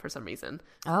 $12 for some reason.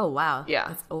 Oh wow!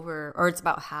 Yeah, it's over, or it's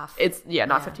about half. It's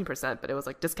not 15%, but it was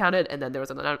like discounted, and then there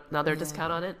was another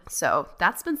discount on it. So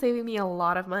that's been saving me a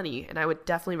lot of money, and I would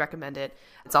definitely recommend it.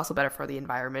 It's also better for the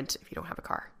environment if you don't have a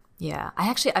car. Yeah,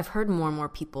 I've heard more and more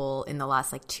people in the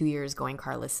last like 2 years going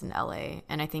carless in LA.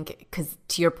 And I think, because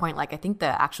to your point, like I think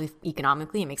that actually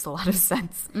economically it makes a lot of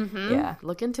sense. Mm-hmm. Yeah.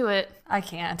 Look into it. I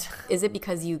can't. Is it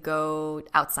because you go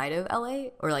outside of LA,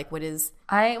 or like what is?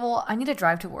 I need to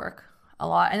drive to work a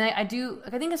lot. And I do,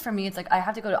 like I think it's for me, it's like I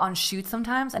have to go on shoots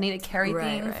sometimes. I need to carry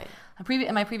things. Right.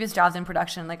 In my previous jobs in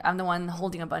production, like I'm the one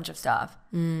holding a bunch of stuff.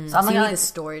 So I'm like, you need the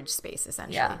storage space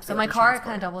essentially. Yeah. So my car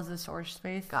kind of doubles as storage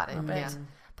space. Got it. Yeah.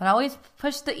 But I always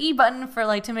push the E button for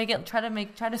like to make it try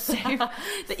to save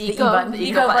the eco button. The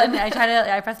eco button.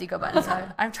 I press the eco button. So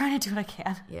I'm trying to do what I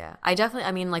can. Yeah,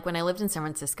 I mean, like when I lived in San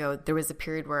Francisco, there was a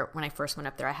period where when I first went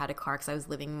up there, I had a car because I was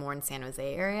living more in San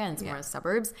Jose area and it's more in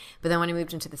suburbs. But then when I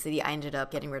moved into the city, I ended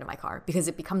up getting rid of my car because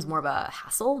it becomes more of a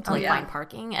hassle to find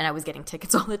parking, and I was getting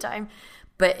tickets all the time.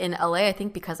 But in LA, I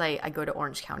think because I go to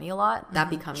Orange County a lot, that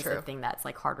becomes the thing that's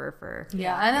like harder for.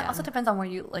 Yeah, and it also depends on where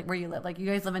you live. Like you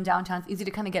guys live in downtown, it's easy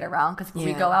to kind of get around because if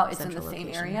we go out, it's in the same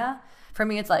area. For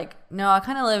me, it's like, no, I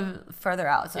kind of live further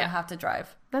out, so I have to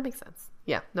drive. That makes sense.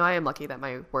 Yeah, no, I am lucky that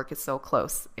my work is so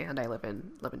close, and I live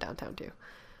in downtown too.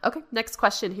 Okay, next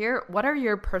question here. What are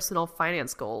your personal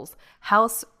finance goals?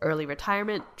 House, early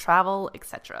retirement, travel,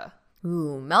 etc.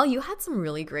 Ooh, Mel, you had some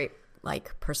really great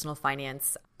like personal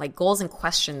finance like goals and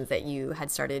questions that you had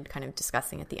started kind of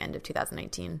discussing at the end of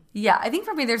 2019. Yeah, I think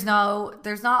for me there's not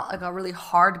like a really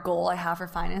hard goal I have for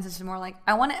finance. It's just more like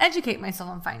I want to educate myself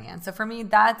on finance. So for me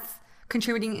that's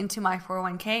contributing into my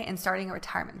 401k and starting a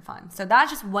retirement fund. So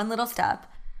that's just one little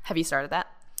step. Have you started that?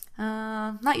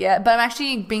 Not yet, but I'm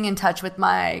actually being in touch with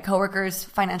my coworker's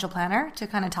financial planner to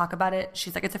kind of talk about it.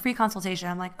 She's like, it's a free consultation.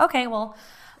 I'm like, okay, well,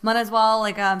 might as well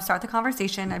like start the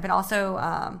conversation. I've been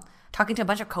also talking to a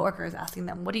bunch of coworkers, asking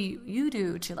them, what do you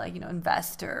do to like,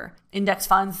 invest or index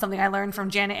funds, something I learned from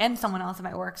Janet and someone else at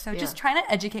my work. So just trying to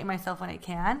educate myself when I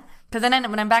can. Because then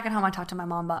when I'm back at home, I talk to my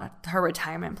mom about her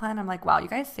retirement plan. I'm like, wow, you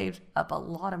guys saved up a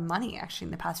lot of money actually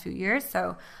in the past few years.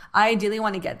 So I ideally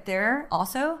want to get there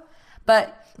also.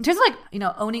 But in terms of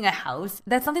like, owning a house,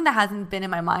 that's something that hasn't been in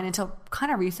my mind until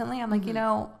kind of recently. I'm like,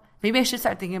 maybe I should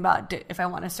start thinking about if I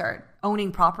want to start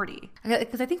owning property.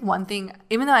 Because I think one thing,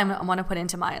 even though I want to put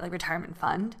into my like retirement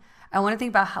fund, I want to think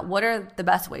about what are the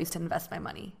best ways to invest my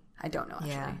money. I don't know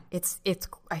actually. Yeah, it's.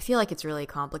 I feel like it's really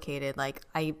complicated. Like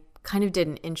I kind of did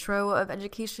an intro of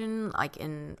education like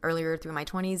in earlier through my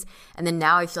 20s, and then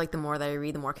now I feel like the more that I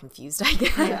read, the more confused I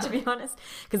get, to be honest,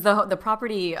 because the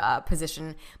property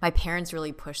position, my parents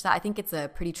really push that. I think it's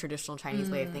a pretty traditional Chinese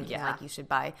way of thinking, like you should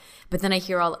buy, but then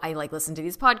I like listen to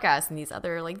these podcasts and these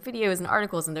other like videos and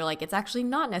articles, and they're like, it's actually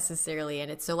not necessarily,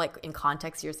 and it's so like in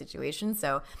context to your situation.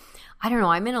 So I don't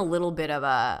know, I'm in a little bit of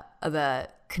a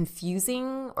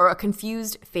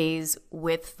confused phase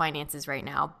with finances right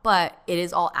now, but it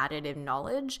is all additive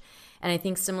knowledge. And I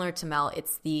think similar to Mel,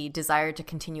 it's the desire to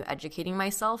continue educating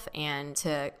myself and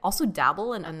to also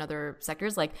dabble in other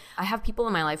sectors. Like I have people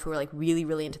in my life who are like really,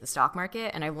 really into the stock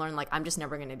market, and I've learned like I'm just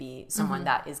never going to be someone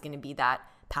that is going to be that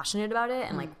passionate about it.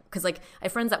 And like, because like I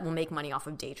have friends that will make money off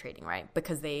of day trading, right?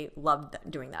 Because they love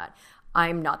doing that.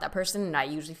 I'm not that person, and I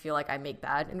usually feel like I make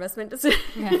bad investment decisions.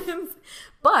 Yeah.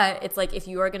 But it's like if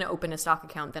you are going to open a stock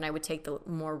account, then I would take the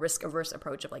more risk-averse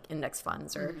approach of like index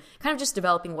funds or kind of just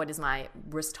developing what is my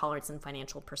risk tolerance and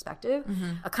financial perspective.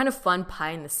 A kind of fun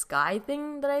pie-in-the-sky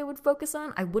thing that I would focus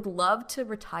on. I would love to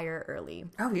retire early.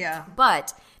 Oh, yeah.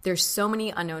 But there's so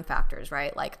many unknown factors,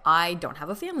 right? Like I don't have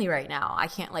a family right now. I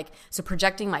can't so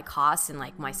projecting my costs and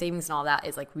like my savings and all that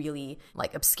is like really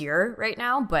like obscure right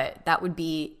now. But that would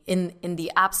be in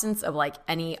the absence of like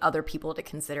any other people to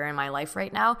consider in my life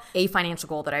right now, a financial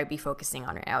goal that I would be focusing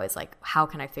on right now is like, how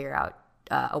can I figure out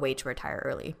a way to retire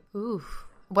early? Ooh,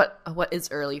 what is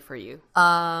early for you?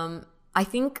 I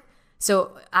think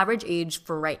so. Average age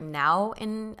for right now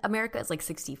in America is like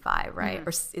 65, right? Or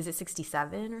is it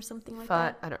 67 or something like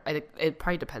that? It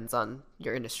probably depends on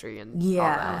your industry and all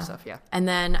that other stuff. Yeah. And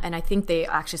I think they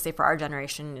actually say for our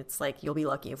generation, it's like you'll be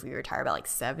lucky if we retire about like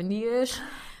 70-ish.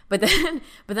 But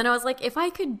then I was like, if I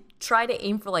could try to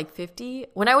aim for like 50,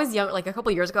 when I was young, like a couple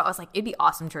of years ago, I was like, it'd be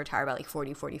awesome to retire by like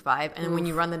 40, 45. And then when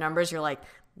you run the numbers, you're like,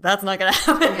 that's not going to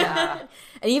happen. Yeah.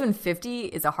 And even 50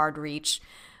 is a hard reach.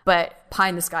 But pie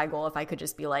in the sky goal, if I could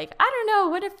just be like, I don't know,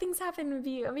 what if things happen would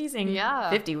be amazing. Yeah.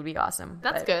 50 would be awesome.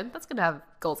 That's good. That's good to have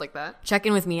goals like that. Check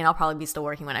in with me and I'll probably be still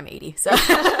working when I'm 80. So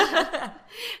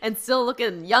And still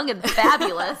looking young and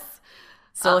fabulous.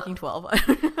 still looking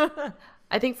 12.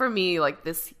 I think for me, like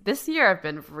this year, I've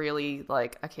been really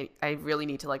like, okay, I really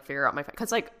need to like figure out my,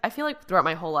 because like I feel like throughout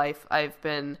my whole life, I've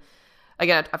been,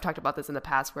 again, I've talked about this in the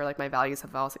past where like my values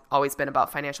have always been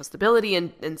about financial stability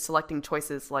and selecting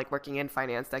choices like working in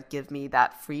finance that give me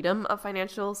that freedom of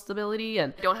financial stability.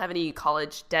 And I don't have any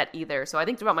college debt either. So I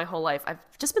think throughout my whole life, I've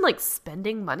just been like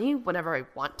spending money whenever I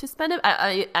want to spend it.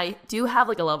 I do have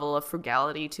like a level of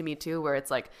frugality to me too, where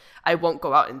it's like, I won't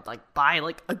go out and like buy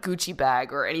like a Gucci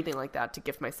bag or anything like that to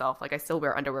gift myself. Like I still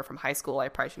wear underwear from high school. I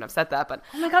probably shouldn't have said that, but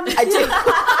Oh my God, I do.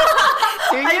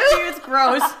 I do. It's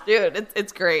gross. Dude,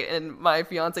 it's great. And my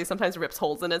fiance sometimes rips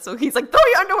holes in it. So he's like, throw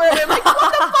your underwear away. I'm like,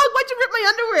 what the fuck? Why'd you rip my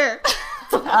underwear?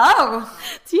 Oh.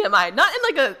 TMI.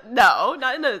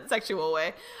 Not in a sexual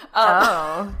way. Where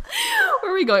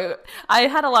are we going? I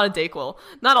had a lot of Dayquil.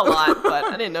 Not a lot, but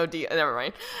I didn't know never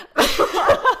mind.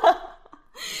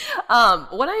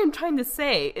 What I am trying to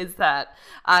say is that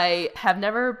I have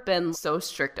never been so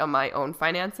strict on my own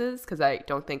finances because I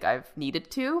don't think I've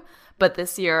needed to. But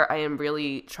this year I am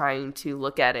really trying to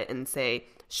look at it and say,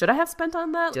 should I have spent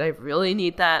on that? Did I really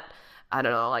need that? I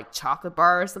don't know, like chocolate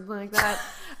bar or something like that.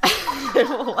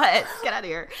 What? Get out of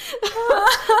here.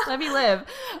 Let me live.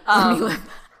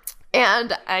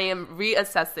 And I am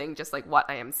reassessing just like what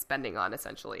I am spending on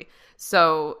essentially.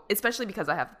 So especially because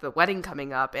I have the wedding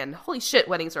coming up and holy shit,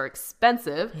 weddings are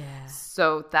expensive. Yeah.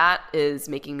 So that is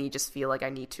making me just feel like I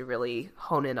need to really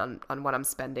hone in on what I'm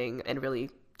spending and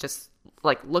really just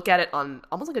like look at it on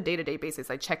almost like a day-to-day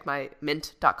basis. I check my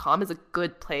mint.com is a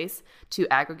good place to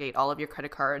aggregate all of your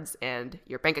credit cards and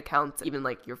your bank accounts, even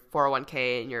like your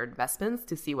 401k and your investments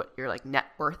to see what your like net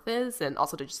worth is and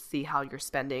also to just see how you're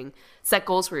spending. Set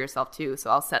goals for yourself too. So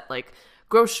I'll set like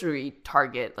grocery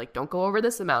target, like don't go over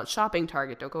this amount, shopping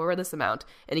target, don't go over this amount.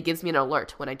 And it gives me an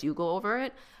alert when I do go over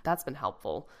it. That's been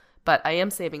helpful. But I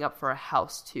am saving up for a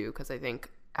house too because I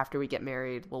think after we get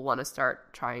married, we'll want to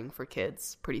start trying for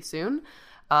kids pretty soon.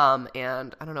 And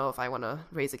I don't know if I want to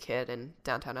raise a kid in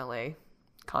downtown LA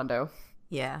condo.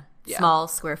 Yeah. Yeah. Small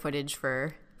square footage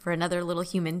for another little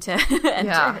human to enter.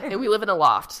 Yeah, and we live in a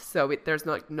loft, so there's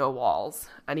no walls.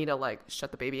 I need to like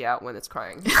shut the baby out when it's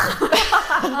crying.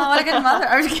 Oh, what a good mother.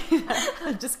 I'm just kidding.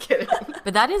 I'm just kidding.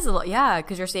 But that is a lot, yeah,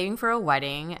 because you're saving for a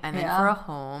wedding and then for a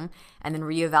home and then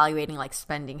reevaluating like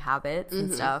spending habits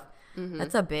and stuff. Mm-hmm.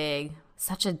 That's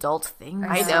such adult thing.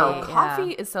 I know.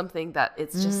 Coffee is something that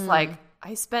it's just like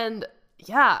I spend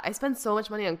so much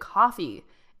money on coffee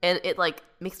and it like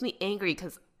makes me angry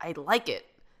because I like it.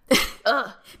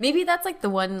 Maybe that's like the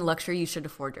one luxury you should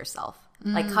afford yourself.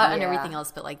 Like cut on everything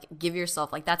else, but like give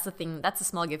yourself, like that's the thing, that's a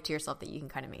small gift to yourself that you can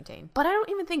kind of maintain. But I don't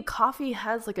even think coffee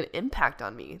has like an impact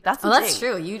on me. That's the that's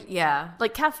thing. true.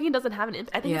 Like caffeine doesn't have an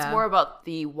impact. I think it's more about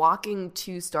the walking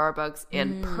to Starbucks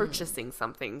and purchasing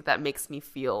something that makes me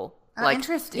feel like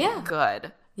interesting.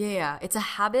 Good. Yeah. It's a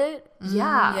habit.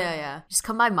 Yeah. Yeah. Just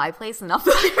come by my place and I'll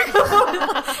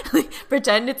like,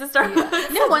 pretend it's a Starbucks.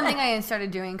 You know, one thing I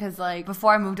started doing, because like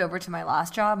before I moved over to my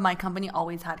last job, my company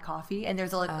always had coffee, and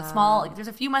there's a small, like, there's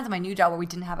a few months of my new job where we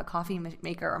didn't have a coffee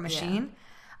maker or machine.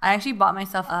 I actually bought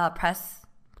myself a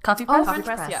coffee press. French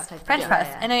press, yeah. French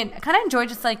press. And I kind of enjoy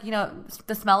just like, you know,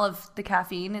 the smell of the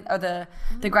caffeine or the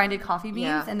grinded coffee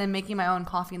beans and then making my own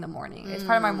coffee in the morning. It's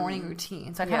part of my morning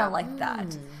routine. So I kind of like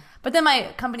that. But then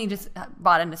my company just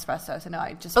bought an espresso, so now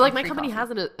I just. But like my company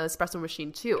has an espresso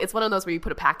machine too. It's one of those where you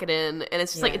put a packet in, and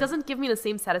it's just like it doesn't give me the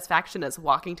same satisfaction as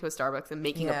walking to a Starbucks and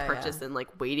making a purchase and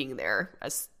like waiting there.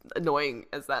 As annoying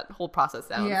as that whole process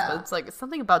sounds, but it's like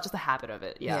something about just the habit of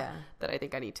it. That I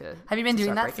think I need to. Have you been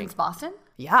doing that since Boston?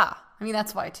 Yeah. I mean,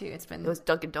 that's why too. It was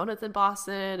Dunkin' Donuts in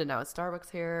Boston, and now it's Starbucks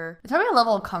here. It's probably a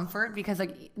level of comfort because,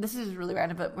 like, this is really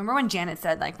random, but remember when Janet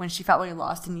said, like, when she felt really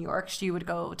lost in New York, she would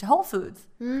go to Whole Foods.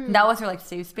 And that was her, like,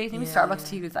 safe space. Maybe Starbucks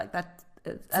to you is like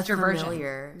that's your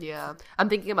version. Yeah, I'm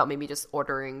thinking about maybe just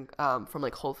ordering from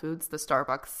like Whole Foods the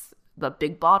Starbucks, the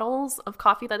big bottles of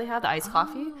coffee that they have, the iced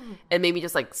coffee, and maybe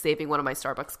just like saving one of my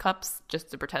Starbucks cups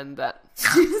just to pretend that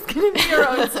she's gonna be your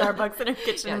own Starbucks in her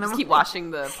kitchen. Just keep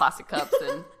washing the plastic cups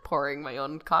and pouring my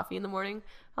own coffee in the morning.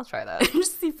 I'll try that. I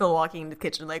just see Phil walking into the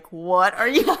kitchen like, what are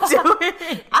you doing?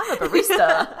 I'm a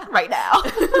barista right now.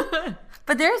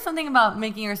 But there is something about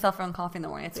making yourself your own coffee in the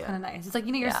morning. It's kind of nice. It's like,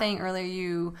 you know, you're saying earlier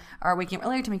you are waking up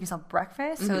earlier to make yourself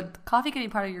breakfast. So coffee can be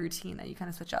part of your routine that you kind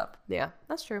of switch up. Yeah,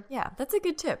 that's true. Yeah, that's a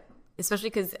good tip. Especially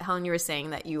because, Helen, you were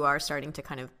saying that you are starting to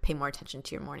kind of pay more attention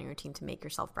to your morning routine to make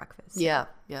yourself breakfast. Yeah,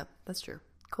 that's true.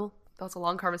 Cool. That was a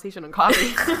long conversation on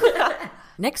coffee.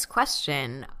 Next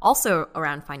question, also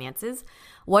around finances.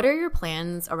 What are your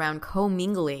plans around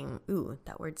commingling? Ooh,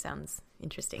 that word sounds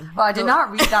interesting. Well, I did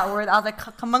not read that word. I was like,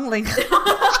 commingling.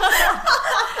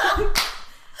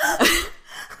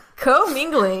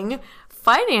 Commingling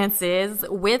finances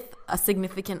with a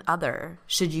significant other.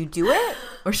 Should you do it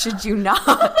or should you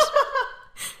not?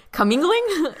 Commingling?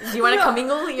 Do you want to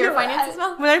commingle your finances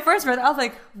now? When I first read it, I was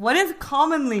like, what does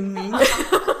commonly mean?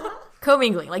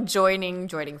 Commingling, like joining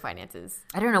finances.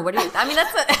 I don't know. What do you... I mean,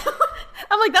 that's a...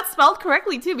 I'm like, that's spelled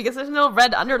correctly, too, because there's no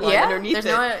red underline underneath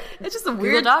it. It's just a Google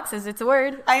weird... Docs says it's a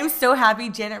word. I am so happy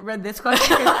Janet read this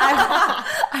question.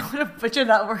 I would have butchered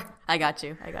that word. I got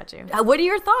you. What are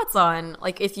your thoughts on,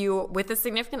 like, if you, with a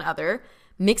significant other,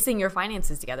 mixing your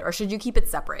finances together, or should you keep it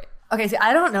separate? Okay, see,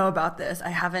 I don't know about this. I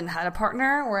haven't had a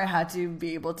partner where I had to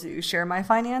be able to share my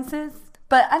finances.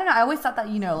 But I don't know. I always thought that,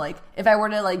 you know, like, if I were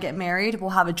to, like, get married,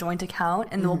 we'll have a joint account,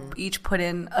 and we'll each put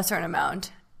in a certain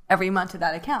amount every month to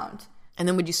that account. And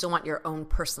then would you still want your own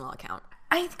personal account?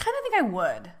 I kind of think I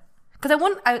would. Because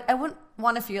I wouldn't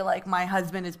want to feel like my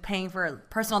husband is paying for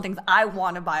personal things I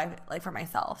want to buy, like, for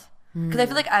myself. Because I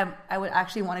feel like I would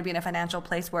actually want to be in a financial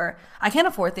place where I can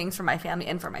afford things for my family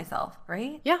and for myself,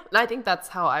 right? Yeah, and I think that's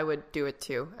how I would do it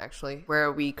too, actually,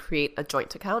 where we create a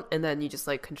joint account and then you just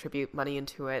like contribute money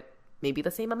into it. Maybe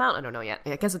the same amount. I don't know yet.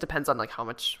 I guess it depends on like how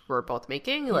much we're both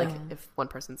making. Like if one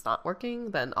person's not working,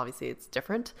 then obviously it's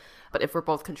different. But if we're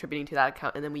both contributing to that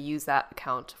account and then we use that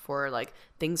account for like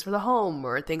things for the home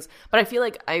or things. But I feel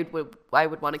like I would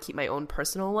want to keep my own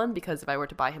personal one because if I were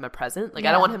to buy him a present, like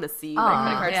I don't want him to see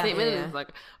my credit card statement and it's like,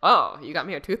 oh, you got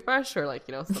me a toothbrush or like,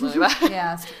 you know, something like that.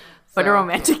 Yeah. But a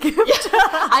romantic gift.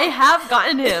 I have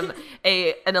gotten him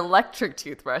an electric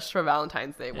toothbrush for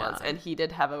Valentine's Day once, and he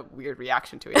did have a weird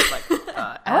reaction to it. He's like,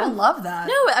 I would love that.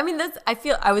 No, I mean,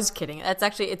 I was kidding. That's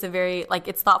actually, it's a very, like,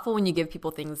 it's thoughtful when you give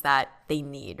people things that they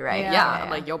need, right? Yeah. I'm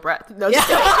like, yo, breath. No, just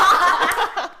kidding.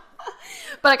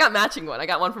 But I got matching one. I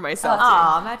got one for myself, too.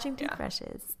 Aw, matching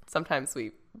toothbrushes. Sometimes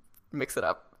we mix it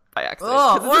up by accident.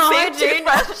 Oh, it's the same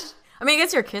toothbrush. I mean, I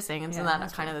guess you're kissing, and so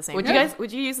that's kind of the same.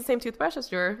 Would you use the same toothbrush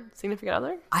as your significant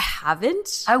other? I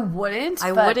haven't. I wouldn't.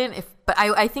 But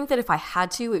I think that if I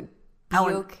had to, it'd be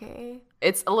okay.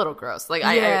 It's a little gross. Like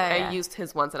I used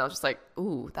his once and I was just like,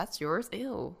 ooh, that's yours?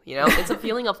 Ew. You know, it's a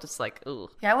feeling of just like, ooh.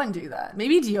 Yeah, I wouldn't do that.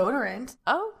 Maybe deodorant.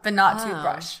 Oh. But not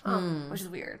toothbrush, which is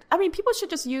weird. I mean, people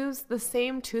should just use the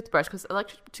same toothbrush because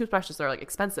electric toothbrushes are like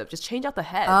expensive. Just change out the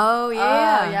head. Oh,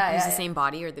 yeah. Use the yeah. same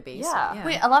body or the base. Yeah.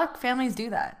 Wait, a lot of families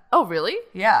do that. Oh, really?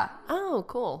 Yeah. Oh,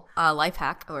 cool. Life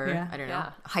hack or, I don't know,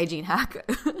 Yeah. hygiene hack.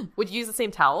 Would you use the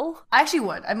same towel? I actually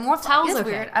would. I'm more Towels it's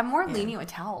okay. weird. I'm more lenient with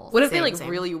towels. What if they like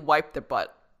really wipe their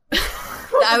butt?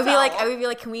 I would be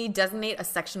like, can we designate a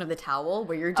section of the towel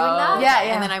where you're doing that? Yeah.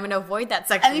 And then I'm going to avoid that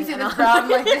section. And you see this brown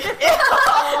like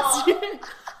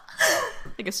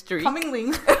Like a streak.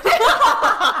 commingling.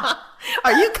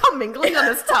 Are you commingling on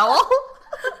this towel?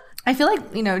 I feel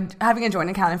like, you know, having a joint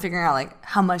account and figuring out like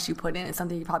how much you put in is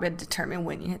something you probably have to determine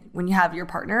when you have your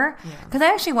partner. Because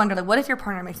I actually wonder, like, what if your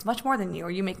partner makes much more than you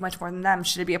or you make much more than them?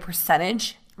 Should it be a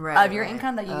percentage of your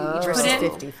income that you each put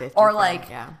in? 50-50 or like,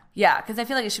 because I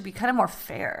feel like it should be kind of more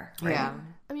fair. Right? Yeah.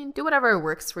 I mean, do whatever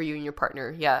works for you and your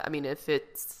partner. Yeah, I mean, if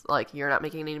it's like you're not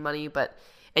making any money,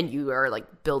 and you are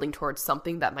like building towards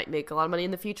something that might make a lot of money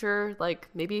in the future, like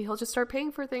maybe he'll just start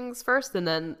paying for things first, and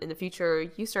then in the future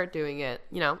you start doing it.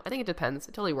 You know, I think it depends.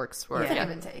 It totally works for Give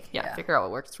and take. Yeah, figure out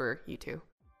what works for you two.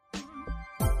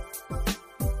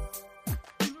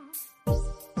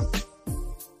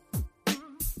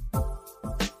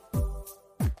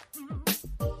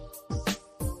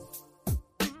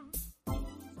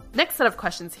 Next set of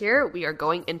questions here, we are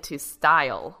going into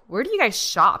style. Where do you guys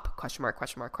shop? Question mark,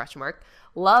 question mark, question mark.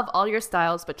 Love all your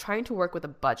styles, but trying to work with a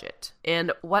budget.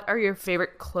 And what are your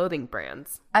favorite clothing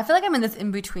brands? I feel like I'm in this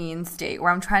in-between state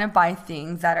where I'm trying to buy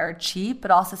things that are cheap but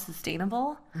also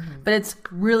sustainable. But it's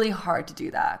really hard to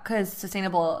do that because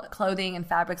sustainable clothing and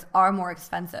fabrics are more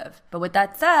expensive. But with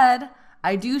that said,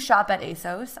 I do shop at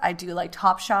ASOS. I do like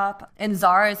Topshop. And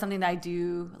Zara is something that I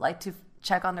do like to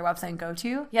check on their website and go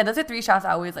to. Yeah, those are 3 shops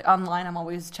I always like online. I'm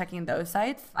always checking those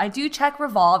sites. I do check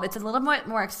Revolve. It's a little bit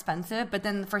more expensive, but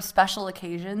then for special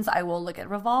occasions, I will look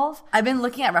at Revolve. I've been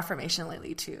looking at Reformation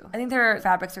lately too. I think their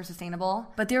fabrics are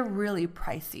sustainable, but they're really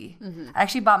pricey. I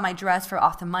actually bought my dress for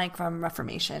Off the Mic from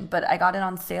Reformation, but I got it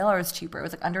on sale or it was cheaper. It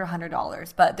was like under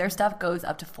 $100, but their stuff goes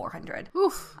up to $400.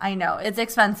 Oof. I know. It's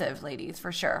expensive, ladies,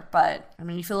 for sure. But I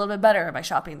mean, you feel a little bit better by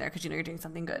shopping there because you know you're doing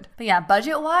something good. But yeah,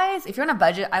 budget-wise, if you're on a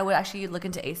budget, I would actually look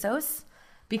into ASOS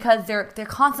because they're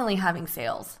constantly having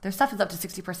sales. Their stuff is up to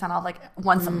 60% off like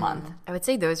once a month. I would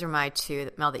say those are my two,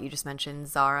 Mel, that you just mentioned,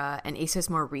 Zara and ASOS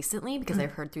more recently, because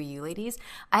I've heard through you ladies.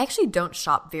 I actually don't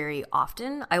shop very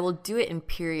often. I will do it in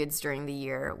periods during the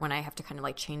year when I have to kind of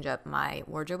like change up my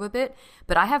wardrobe a bit.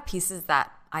 But I have pieces that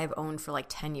I've owned for like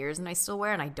 10 years and I still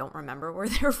wear, and I don't remember where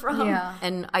they're from. Yeah.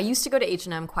 And I used to go to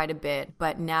H&M quite a bit,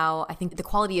 but now I think the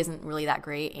quality isn't really that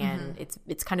great, and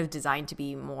it's kind of designed to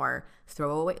be more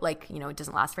throwaway, like, you know, it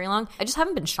doesn't last very long. I just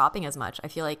haven't been shopping as much, I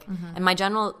feel like. And my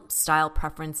general style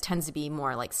preference tends to be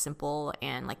more like simple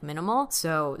and like minimal.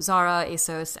 So Zara,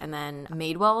 ASOS, and then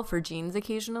Madewell for jeans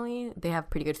occasionally. They have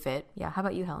pretty good fit. Yeah. How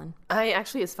about you, Helen?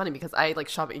 It's funny because I like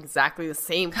shop exactly the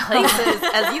same places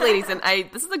as you ladies. And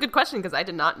this is a good question because I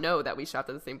did not know that we shopped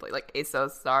at the same place, like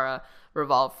ASOS, Zara,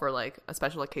 Revolve for like a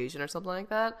special occasion or something like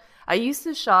that. I used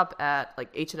to shop at like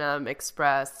H&M,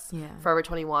 Express, Forever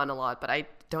 21 a lot, but I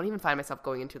don't even find myself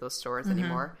going into those stores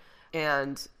anymore.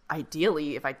 And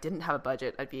ideally, if I didn't have a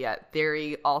budget, I'd be at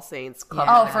Theory, All Saints,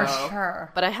 Club For Echo.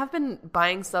 sure. But I have been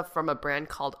buying stuff from a brand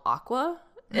called Aqua,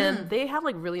 and they have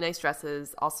like really nice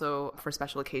dresses also for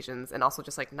special occasions, and also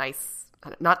just like nice,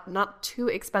 not too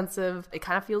expensive. It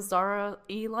kind of feels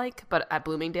Zara-y like, but at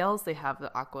Bloomingdale's they have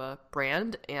the Aqua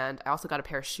brand, and I also got a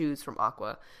pair of shoes from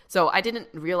Aqua. So I didn't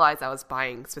realize I was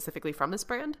buying specifically from this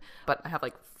brand, but I have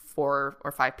like 4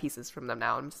 or 5 pieces from them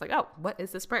now. I'm just like, oh, what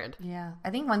is this brand? Yeah. I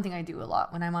think one thing I do a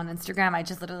lot when I'm on Instagram, I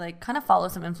just literally like kind of follow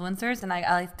some influencers, and I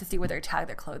like to see where they tag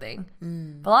their clothing.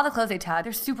 But a lot of the clothes they tag,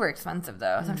 they're super expensive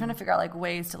though. So I'm trying to figure out like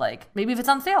ways to like, maybe if it's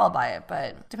on sale, I'll buy it,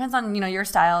 but depends on, you know, your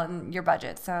style and your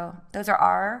budget. So those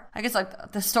are I guess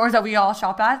like the stores that we all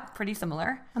shop at, pretty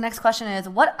similar. The next question is,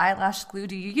 what eyelash glue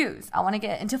do you use? I want to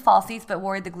get into falsies, but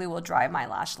worried the glue will dry my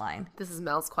lash line. This is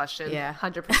Mel's question. Yeah.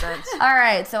 100%. All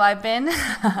right. So I've been...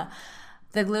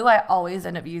 The glue I always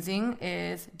end up using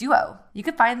is Duo. You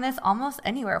could find this almost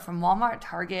anywhere from Walmart,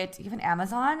 Target, even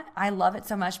Amazon. I love it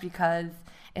so much because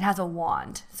it has a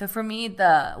wand. So for me,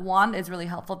 the wand is really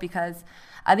helpful because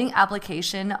I think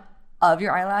application of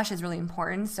your eyelash is really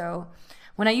important. So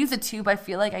when I use a tube, I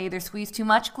feel like I either squeeze too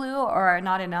much glue or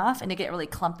not enough, and it get really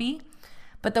clumpy.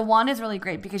 But the wand is really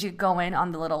great because you go in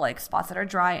on the little like spots that are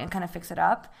dry and kind of fix it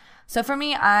up. So for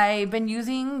me, I've been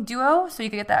using Duo, so you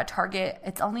can get that at Target.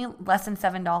 It's only less than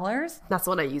 $7. That's the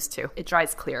one I used to. It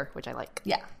dries clear, which I like.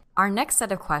 Yeah. Our next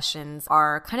set of questions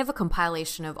are kind of a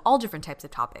compilation of all different types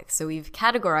of topics. So we've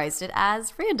categorized it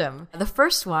as random. The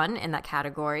first one in that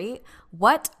category,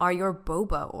 what are your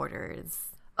boba orders?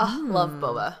 Oh, love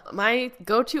boba. My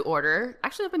go-to order,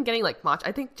 actually I've been getting like matcha.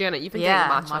 I think, Janet, you've been getting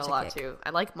matcha a lot too. I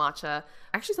like matcha.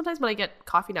 Actually, sometimes when I get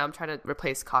coffee now, I'm trying to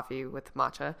replace coffee with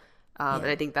matcha. And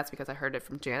I think that's because I heard it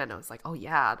from Janet and I was like, oh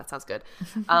yeah, that sounds good.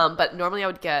 But normally I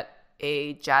would get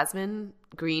a jasmine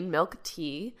green milk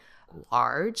tea,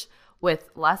 large, with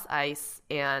less ice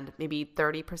and maybe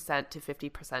 30% to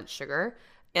 50% sugar.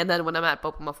 And then when I'm at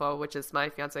Boba Mofo, which is my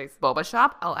fiance's boba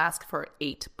shop, I'll ask for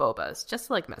 8 bobas just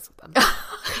to like mess with them.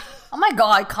 Oh my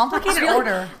God, complicated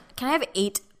order. Can I have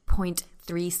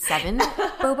 8.37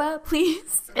 boba,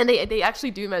 please? And they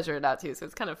actually do measure it out too, so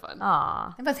it's kind of fun.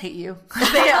 Aw. I must hate you. They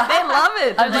love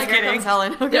it. I'm just kidding.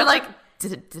 Helen. They're like,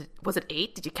 was it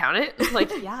 8? Did you count it? I'm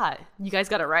like, yeah, you guys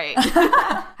got it right.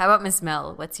 How about Miss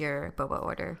Mel? What's your boba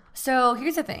order? So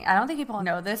here's the thing. I don't think people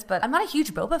know this, but I'm not a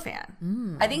huge boba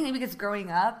fan. I think maybe because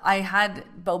growing up, I had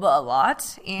boba a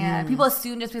lot, and people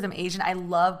assume just because I'm Asian, I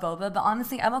love boba, but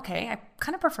honestly, I'm okay. I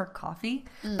kind of prefer coffee,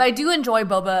 but I do enjoy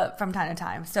boba from time to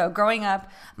time. So growing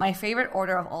up, my favorite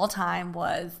order of all time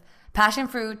was passion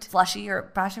fruit slushy or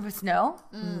passion fruit snow.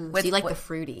 So you like the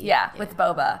fruity. Yeah, with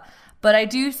boba. But I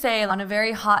do say on a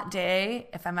very hot day,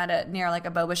 if I'm at near like a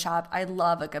boba shop, I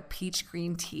love like a peach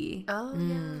green tea. Oh,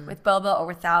 yeah. With boba or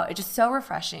without. It's just so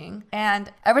refreshing.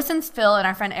 And ever since Phil and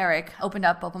our friend Eric opened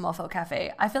up Boba Mofo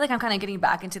Cafe, I feel like I'm kind of getting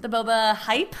back into the boba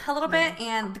hype a little bit.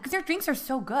 And because their drinks are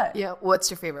so good. Yeah. What's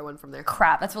your favorite one from there?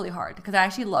 Crap, that's really hard because I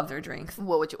actually love their drinks.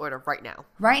 What would you order right now?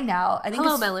 Right now, I think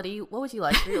Hello, Melody. What would you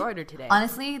like for your order today?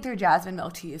 Honestly, their jasmine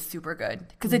milk tea is super good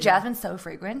because the jasmine's so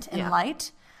fragrant and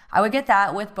light. I would get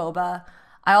that with boba.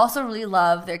 I also really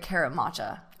love their carrot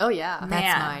matcha. Oh, yeah.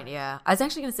 That's mine, yeah. I was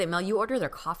actually going to say, Mel, you order their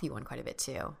coffee one quite a bit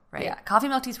too, right? Yeah, coffee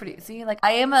milk tea is pretty. See, like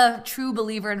I am a true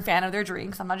believer and fan of their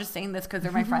drinks. I'm not just saying this because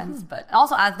they're my friends, but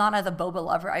also not as a boba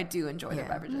lover, I do enjoy their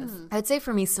beverages. I'd say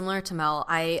for me, similar to Mel,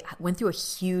 I went through a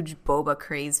huge boba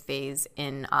craze phase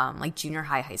in like junior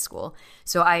high school.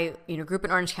 So I, grew up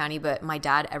in Orange County, but my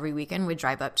dad every weekend would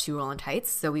drive up to Roland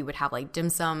Heights. So we would have like dim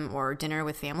sum or dinner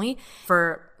with family.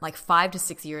 For like 5 to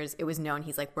 6 years, it was known.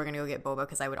 He's like, we're going to go get boba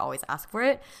because I would always ask for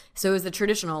it. So it was the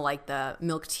traditional, like the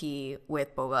milk tea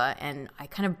with boba, and I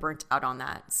kind of burnt out on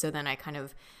that. So then I kind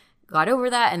of got over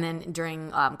that, and then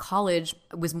during college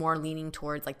was more leaning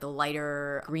towards like the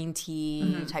lighter green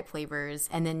tea type flavors.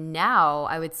 And then now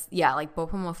I would like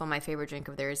Boba Mofo, my favorite drink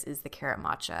of theirs is the carrot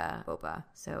matcha boba.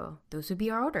 So those would be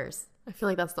our orders. I feel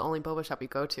like that's the only boba shop you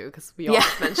go to because we all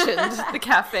mentioned the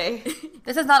cafe.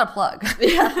 This is not a plug.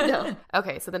 No.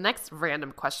 Okay, so the next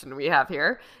random question we have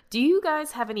here. Do you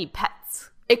guys have any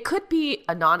pets? It could be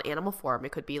a non-animal form.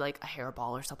 It could be like a hairball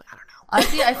or something. I don't know.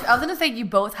 Honestly, I was going to say you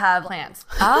both have plants.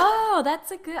 Oh,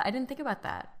 that's I didn't think about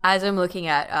that. As I'm looking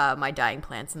at my dying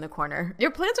plants in the corner.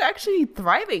 Your plants are actually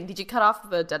thriving. Did you cut off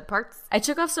the dead parts? I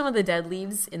took off some of the dead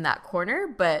leaves in that corner,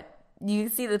 but you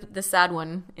see the sad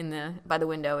one by the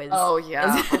window is oh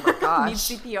my gosh,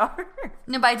 needs CPR.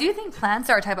 No, but I do think plants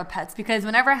are a type of pets because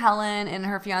whenever Helen and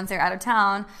her fiance are out of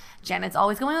town, Janet's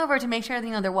always going over to make sure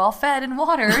that, they're well fed and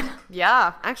watered.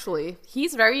 Yeah, actually,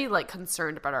 he's very like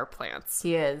concerned about our plants.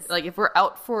 He is. Like if we're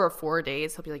out for 4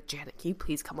 days, he'll be like, Janet, can you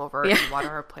please come over and water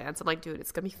our plants? I'm like, dude,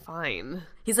 it's gonna be fine.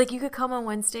 He's like, you could come on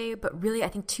Wednesday, but really, I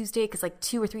think Tuesday, because like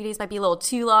 2 or 3 days might be a little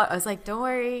too long. I was like, don't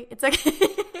worry, it's okay.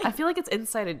 I feel like it's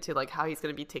insight into like how he's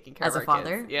going to be taking care as of a our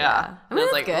father. kids. Yeah. I mean,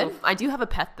 was that's like, good. I do have a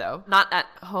pet though, not at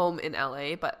home in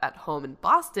LA, but at home in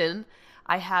Boston.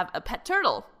 I have a pet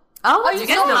turtle. Oh, you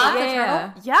still have the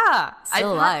turtle? Yeah,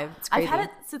 Still alive. It's crazy. I've had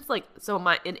it since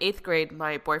in 8th grade.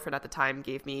 My boyfriend at the time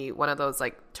gave me one of those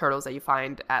like turtles that you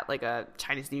find at like a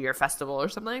Chinese New Year festival or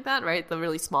something like that, right? The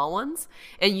really small ones,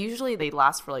 and usually they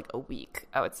last for like a week.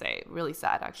 I would say really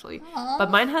sad actually,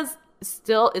 but mine has.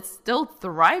 It's still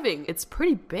thriving. It's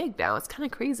pretty big now. It's kind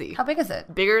of crazy. How big is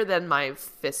it? Bigger than my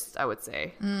fist, I would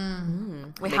say.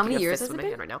 Wait, how many years has it in my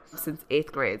been? hand right now? Since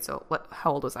 8th grade. So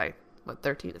how old was I?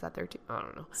 13? Is that 13? I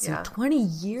don't know. So 20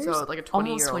 years? So like a 20-year-old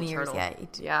Almost 20 years, turtle.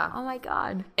 yeah. Oh my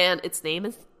God. And its name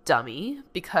is Dummy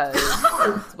because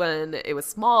when it was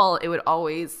small, it would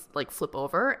always like flip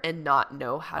over and not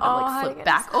know how to flip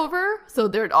back over. So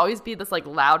there'd always be this like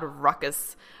loud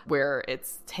ruckus where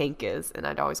its tank is, and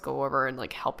I'd always go over and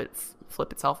like help it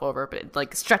flip itself over, but it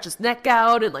like stretch its neck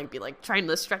out and like be like trying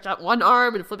to stretch out one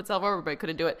arm and flip itself over, but I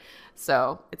couldn't do it.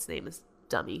 So its name is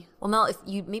Dummy. Well, Mel, if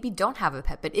you maybe don't have a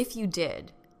pet, but if you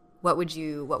did, what would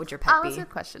your pet be? That's a good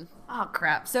question. Oh,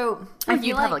 crap. So I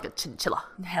feel have like a chinchilla.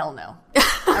 Hell no.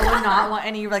 I would not want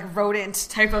any like rodent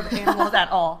type of animals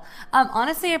at all.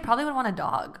 Honestly, I probably would want a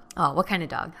dog. Oh, what kind of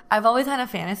dog? I've always had a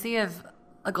fantasy of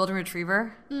a golden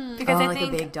retriever because I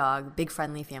think a big dog, big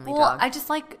friendly family well, dog. I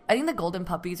think the golden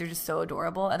puppies are just so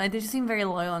adorable, and they just seem very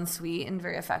loyal and sweet and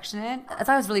very affectionate. That's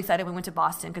why I was really excited when we went to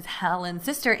Boston because Helen's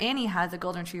sister Annie has a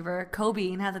golden retriever,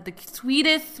 Kobe, and has like the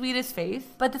sweetest face.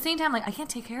 But at the same time, like I can't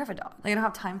take care of a dog. Like I don't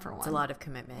have time for one. It's a lot of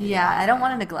commitment. Yeah, I don't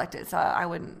want to neglect it, so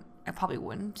I probably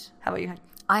wouldn't. How about you?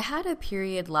 I had a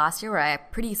period last year where I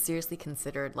pretty seriously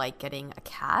considered like getting a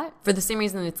cat for the same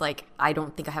reason. It's like I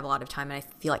don't think I have a lot of time and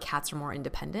I feel like cats are more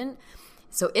independent.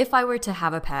 So if I were to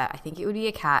have a pet, I think it would be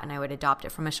a cat, and I would adopt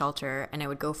it from a shelter, and I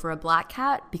would go for a black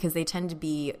cat because they tend to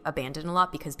be abandoned a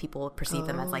lot because people perceive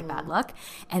them as like bad luck.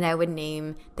 And I would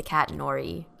name the cat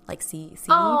Nori, like seaweed.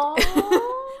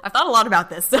 I've thought a lot about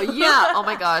this. So yeah. Oh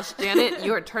my gosh, Janet,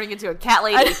 you are turning into a cat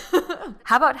lady.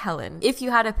 How about Helen? If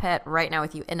you had a pet right now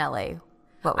with you in LA,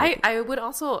 what would it be? I would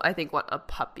also, I think, want a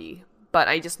puppy. But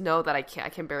I just know that I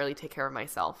can barely take care of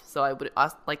myself. So I would,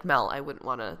 like Mel, I wouldn't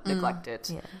want to neglect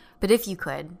it. Yeah. But if you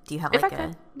could, do you have if like I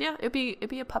could, yeah, it'd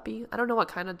be a puppy. I don't know what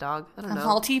kind of dog. I don't know.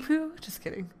 Maltipoo? Just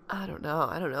kidding. I don't know.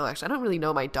 Actually, I don't really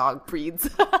know my dog breeds.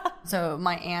 So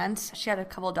my aunt, she had a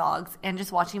couple dogs, and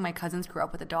just watching my cousins grow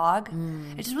up with a dog,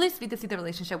 it's just really sweet to see the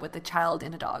relationship with the child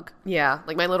and a dog. Yeah,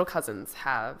 like my little cousins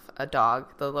have a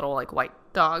dog, the little like white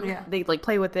dog. Yeah. They like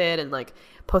play with it and like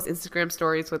post Instagram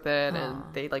stories with it, and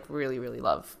they like really, really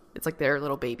love. It's like their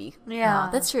little baby. Yeah,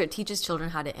 that's true. It teaches children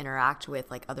how to interact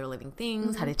with like other living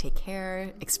things, how to take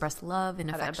care, express love and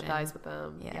affection. How to empathize with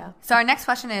them. Yeah. So our next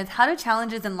question is, how do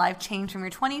challenges in life change from your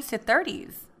 20s to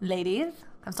 30s? Ladies?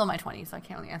 I'm still in my 20s, so I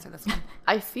can't really answer this one.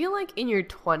 I feel like in your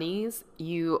 20s,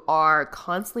 you are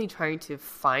constantly trying to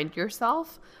find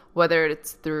yourself, whether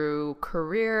it's through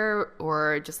career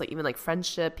or just like even like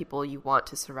friendship, people you want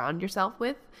to surround yourself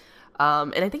with.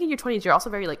 And I think in your 20s, you're also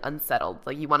very like unsettled.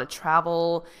 Like you want to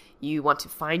travel, you want to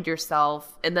find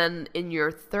yourself. And then in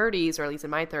your 30s, or at least in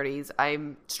my 30s,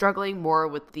 I'm struggling more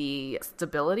with the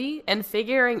stability and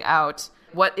figuring out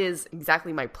what is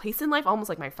exactly my place in life, almost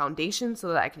like my foundation, so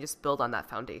that I can just build on that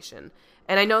foundation.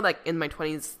 And I know like in my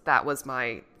 20s, that was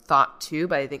my thought too,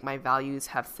 but I think my values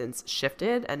have since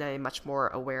shifted and I'm much more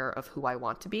aware of who I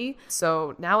want to be.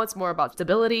 So now it's more about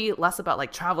stability, less about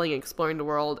like traveling and exploring the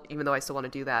world, even though I still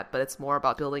want to do that, but it's more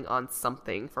about building on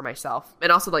something for myself.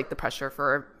 And also like the pressure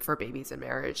for babies and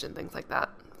marriage and things like that.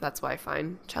 That's why I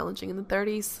find challenging in the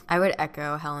 30s. I would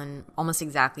echo Helen almost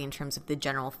exactly in terms of the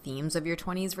general themes of your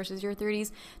 20s versus your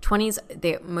 30s.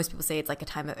 20s, most people say it's like a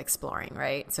time of exploring,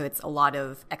 right? So it's a lot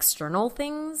of external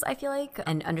things, I feel like,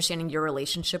 and understanding your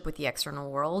relationship with the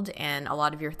external world. And a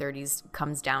lot of your 30s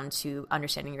comes down to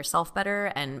understanding yourself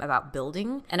better and about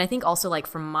building. And I think also like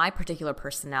from my particular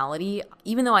personality,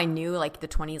 even though I knew like the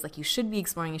 20s, like you should be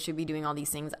exploring, you should be doing all these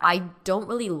things, I don't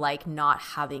really like not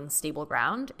having stable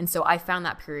ground. And so I found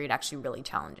that period actually really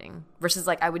challenging versus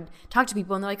like I would talk to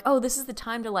people and they're like, oh, this is the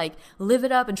time to like live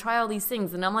it up and try all these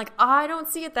things. And I'm like, oh, I don't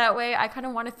see it that way. I kind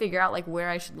of want to figure out like where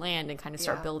I should land and kind of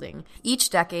start building. Each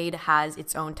decade has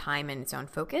its own time and its own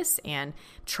focus, and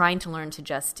trying to learn to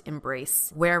just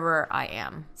embrace wherever I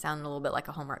am. Sounding a little bit like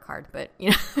a homework card, but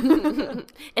you know.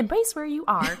 Embrace where you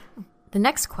are. The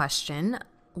next question,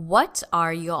 what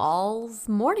are y'all's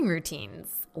morning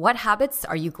routines? What habits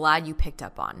are you glad you picked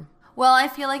up on? Well, I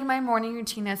feel like my morning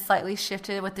routine has slightly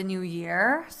shifted with the new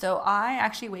year. So I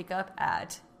actually wake up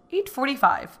at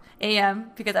 8:45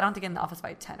 a.m. because I don't have to get in the office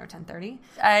by 10 or 10:30.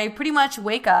 I pretty much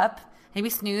wake up, maybe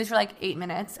snooze for like 8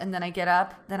 minutes, and then I get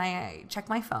up. Then I check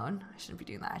my phone. I shouldn't be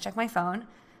doing that. I check my phone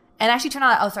and actually turn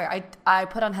on, I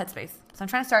put on Headspace. So I'm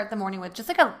trying to start the morning with just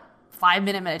like a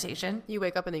 5-minute meditation. You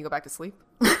wake up and then you go back to sleep?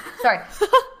 Sorry.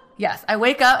 Yes, I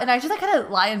wake up and I just like kind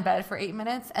of lie in bed for 8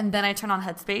 minutes and then I turn on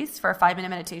Headspace for a 5-minute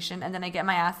meditation and then I get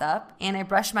my ass up and I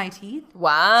brush my teeth.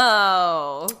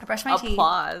 Wow. I brush my teeth.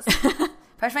 Applause.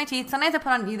 Brush my teeth. Sometimes I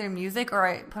put on either music or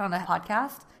I put on a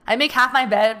podcast. I make half my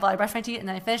bed while I brush my teeth and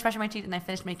then I finish brushing my teeth and I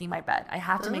finish making my bed. I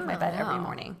have to make my bed every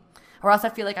morning or else I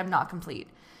feel like I'm not complete.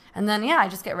 And then, I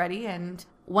just get ready. And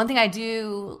one thing I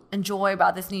do enjoy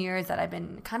about this New Year is that I've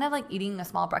been kind of like eating a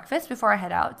small breakfast before I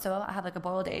head out. So I have like a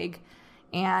boiled egg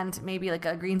and maybe like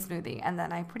a green smoothie. And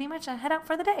then I pretty much head out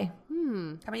for the day.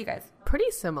 How about you guys? Pretty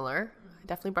similar. I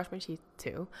definitely brush my teeth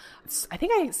too. I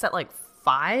think I set like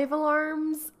 5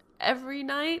 alarms every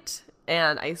night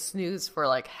and I snooze for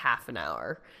like half an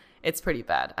hour. It's pretty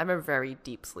bad. I'm a very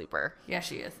deep sleeper. Yeah,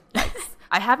 she is.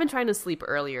 I have been trying to sleep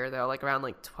earlier though, like around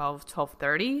like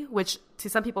 12:30, which to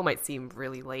some people might seem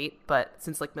really late, but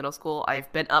since like middle school, I've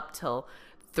been up till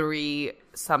 3,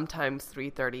 sometimes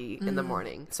 3:30 in the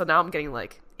morning. So now I'm getting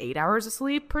like 8 hours of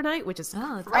sleep per night, which is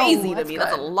crazy to me.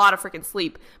 That's a lot of freaking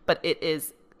sleep, but it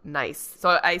is nice.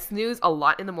 So I snooze a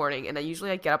lot in the morning, and then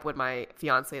usually I get up when my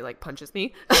fiance like punches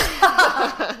me.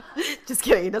 Just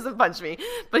kidding, he doesn't punch me,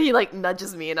 but he like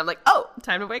nudges me and I'm like, oh,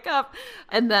 time to wake up.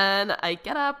 And then I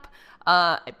get up,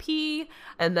 I pee,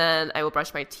 and then I will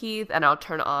brush my teeth and I'll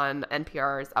turn on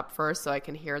NPR's Up First so I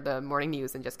can hear the morning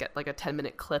news and just get like a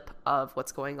 10-minute clip of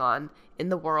what's going on in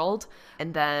the world.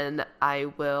 And then I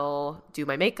will do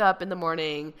my makeup in the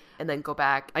morning and then go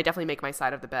back. I definitely make my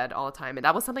side of the bed all the time. And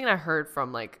that was something I heard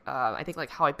from like, I think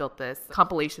like How I Built This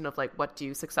compilation of like what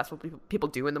do successful people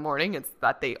do in the morning. It's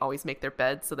that they always make their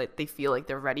bed so that they feel like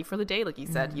they're ready for the day. Like you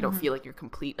said, you don't feel like you're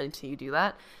complete until you do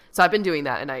that. So I've been doing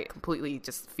that and I completely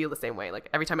just feel the same way. Like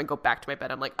every time I go back to my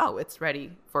bed, I'm like, oh, it's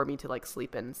ready for me to like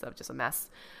sleep in instead of just a mess.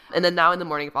 And then now in the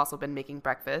morning, I've also been making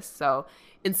breakfast. So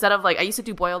instead of like, I used to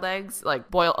do boiled eggs,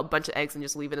 like boil a bunch of eggs and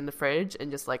just leave it in the fridge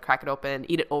and just like crack it open,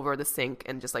 eat it over the sink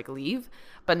and just like leave.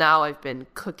 But now I've been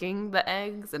cooking the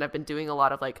eggs and I've been doing a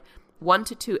lot of like 1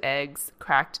 to 2 eggs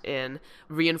cracked in,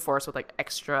 reinforced with like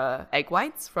extra egg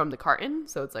whites from the carton.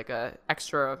 So it's like a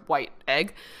extra white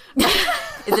egg.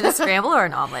 Is it a scramble or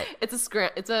an omelet? It's a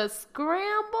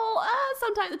scramble.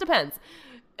 Sometimes it depends.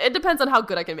 It depends on how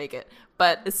good I can make it,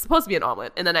 but it's supposed to be an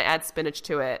omelet. And then I add spinach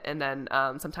to it. And then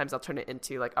sometimes I'll turn it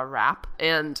into like a wrap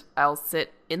and I'll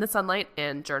sit in the sunlight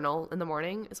and journal in the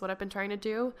morning is what I've been trying to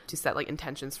do to set like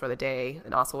intentions for the day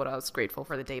and also what I was grateful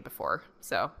for the day before.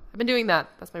 So I've been doing that.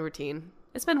 That's my routine.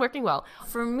 It's been working well.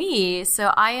 For me,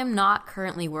 so I am not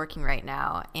currently working right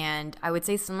now. And I would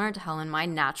say similar to Helen, my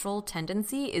natural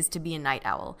tendency is to be a night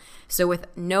owl. So with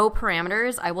no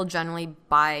parameters, I will generally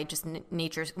by just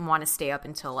nature want to stay up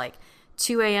until like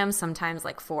 2 a.m., sometimes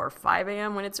like 4 or 5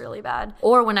 a.m. when it's really bad.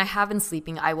 Or when I have been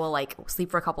sleeping, I will like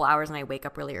sleep for a couple hours and I wake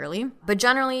up really early. But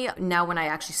generally now when I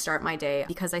actually start my day,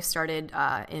 because I started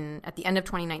at the end of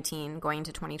 2019, going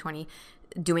into 2020,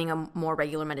 doing a more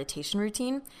regular meditation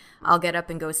routine, I'll get up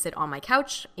and go sit on my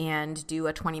couch and do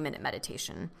a 20-minute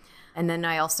meditation. And then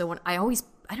I always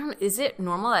is it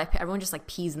normal that everyone just like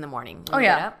pees in the morning? Oh,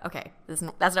 yeah. Okay. That's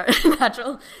not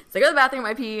natural. So I go to the bathroom,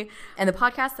 I pee. And the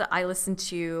podcast that I listen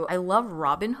to, I love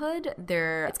Robinhood.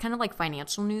 It's kind of like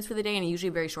financial news for the day and usually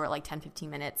very short, like 10, 15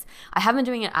 minutes. I haven't been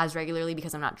doing it as regularly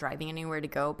because I'm not driving anywhere to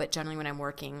go, but generally when I'm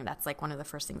working, that's like one of the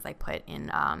first things I put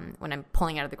in when I'm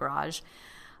pulling out of the garage.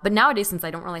 But nowadays, since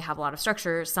I don't really have a lot of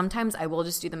structure, sometimes I will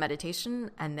just do the meditation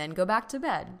and then go back to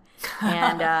bed.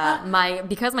 And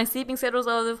because my sleeping schedule is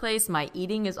all over the place, my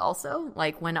eating is also.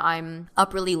 Like when I'm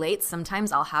up really late,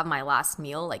 sometimes I'll have my last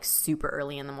meal like super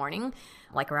early in the morning,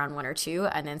 like around 1 or 2.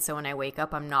 And then so when I wake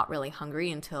up, I'm not really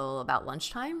hungry until about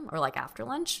lunchtime or like after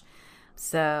lunch.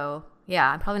 So yeah,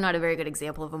 I'm probably not a very good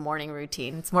example of a morning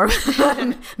routine. It's more of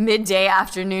a midday,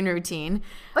 afternoon routine.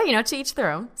 But, to each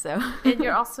their own. So. And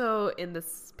you're also in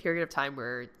this period of time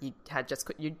where you had just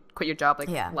quit your job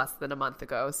less than a month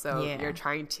ago. So you're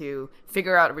trying to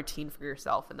figure out a routine for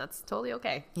yourself, and that's totally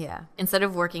okay. Yeah. Instead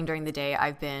of working during the day,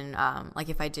 I've been, like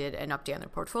if I did an update on the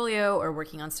portfolio or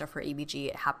working on stuff for ABG,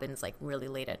 it happens like really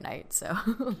late at night. So.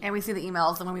 And we see the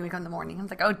emails and when we wake up in the morning. I'm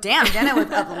like, oh, damn, Janet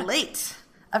was up late.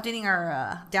 Updating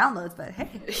our downloads, but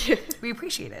hey, we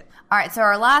appreciate it. All right, so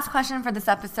our last question for this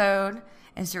episode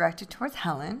is directed towards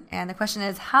Helen, and the question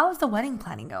is, how's the wedding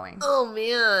planning going? Oh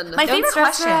man, my favorite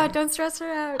question. Don't stress her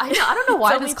out. I don't know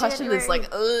why this question is like.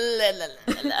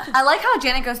 I like how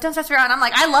Janet goes, "Don't stress her out," and I'm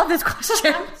like, I love this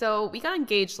question. So we got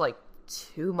engaged like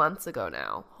 2 months ago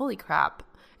now. Holy crap.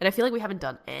 And I feel like we haven't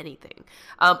done anything.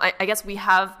 I guess we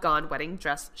have gone wedding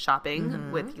dress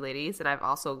shopping with you ladies. And I've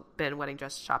also been wedding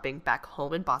dress shopping back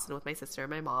home in Boston with my sister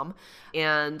and my mom.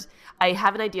 And I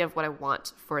have an idea of what I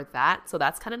want for that. So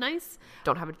that's kind of nice.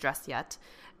 Don't have a dress yet.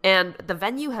 And the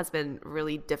venue has been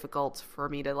really difficult for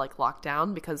me to like lock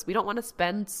down because we don't want to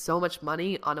spend so much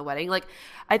money on a wedding. Like,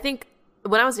 I think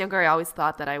when I was younger, I always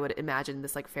thought that I would imagine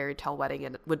this like fairy tale wedding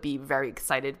and would be very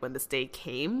excited when this day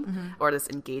came or this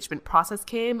engagement process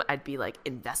came. I'd be like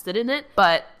invested in it,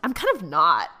 but I'm kind of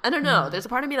not. I don't know. There's a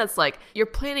part of me that's like, you're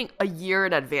planning a year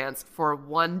in advance for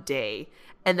one day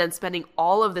and then spending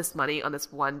all of this money on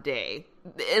this one day.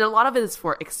 And a lot of it is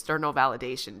for external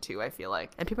validation too, I feel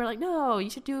like. And people are like, no, you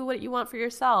should do what you want for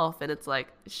yourself. And it's like,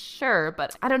 sure,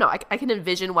 but I don't know. I can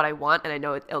envision what I want, and I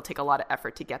know it'll take a lot of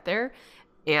effort to get there.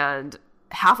 And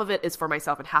half of it is for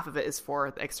myself and half of it is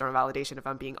for the external validation, if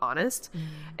I'm being honest.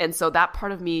 And so that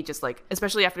part of me just like,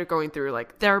 especially after going through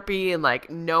like therapy and like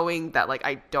knowing that like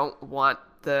I don't want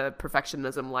the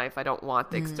perfectionism life, I don't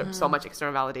want the so much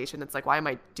external validation. It's like, why am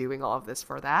I doing all of this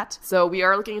for that? So we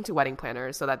are looking into wedding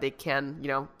planners so that they can,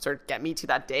 sort of get me to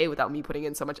that day without me putting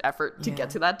in so much effort to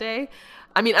get to that day.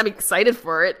 I mean, I'm excited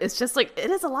for it. It's just like,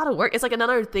 it is a lot of work. It's like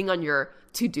another thing on your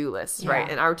to-do list, right?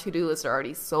 And our to-do lists are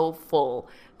already so full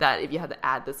that if you had to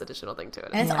add this additional thing to it.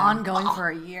 And it's ongoing for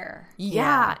a year.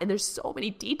 Yeah. And there's so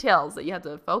many details that you have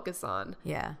to focus on.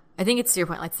 Yeah. I think it's to your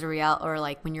point, like the reality, or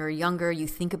like when you're younger, you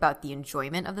think about the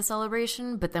enjoyment of the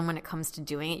celebration, but then when it comes to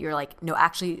doing it, you're like, no,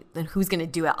 actually, then who's going to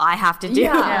do it? I have to do it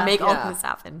and make all of this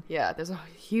happen. Yeah, there's a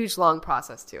huge, long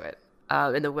process to it.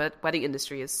 And the wedding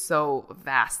industry is so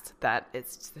vast that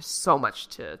there's so much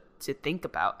to think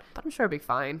about. But I'm sure it'll be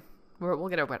fine. We'll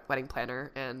get a wedding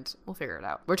planner and we'll figure it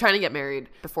out. We're trying to get married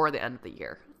before the end of the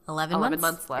year. 11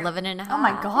 months left. 11 and a half. Oh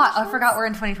my God. I forgot we're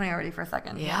in 2020 already for a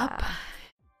second. Yep.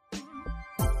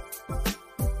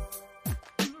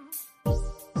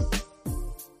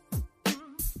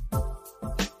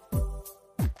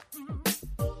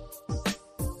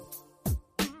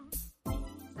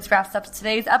 Wraps up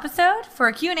today's episode for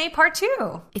a Q&A part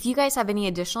 2. If you guys have any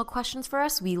additional questions for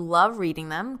us, we love reading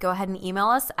them. Go ahead and email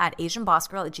us at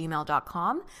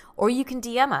asianbossgirl@gmail.com, or you can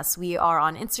DM us. We are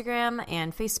on Instagram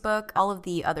and Facebook, all of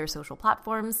the other social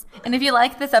platforms. And if you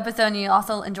like this episode and you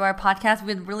also enjoy our podcast,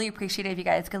 we'd really appreciate it if you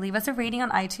guys could leave us a rating on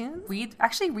iTunes. We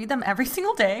actually read them every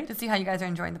single day to see how you guys are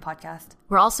enjoying the podcast.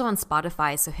 We're also on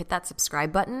Spotify, so hit that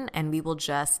subscribe button and we will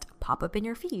just pop up in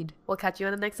your feed. We'll catch you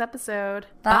in the next episode.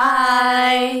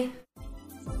 Bye.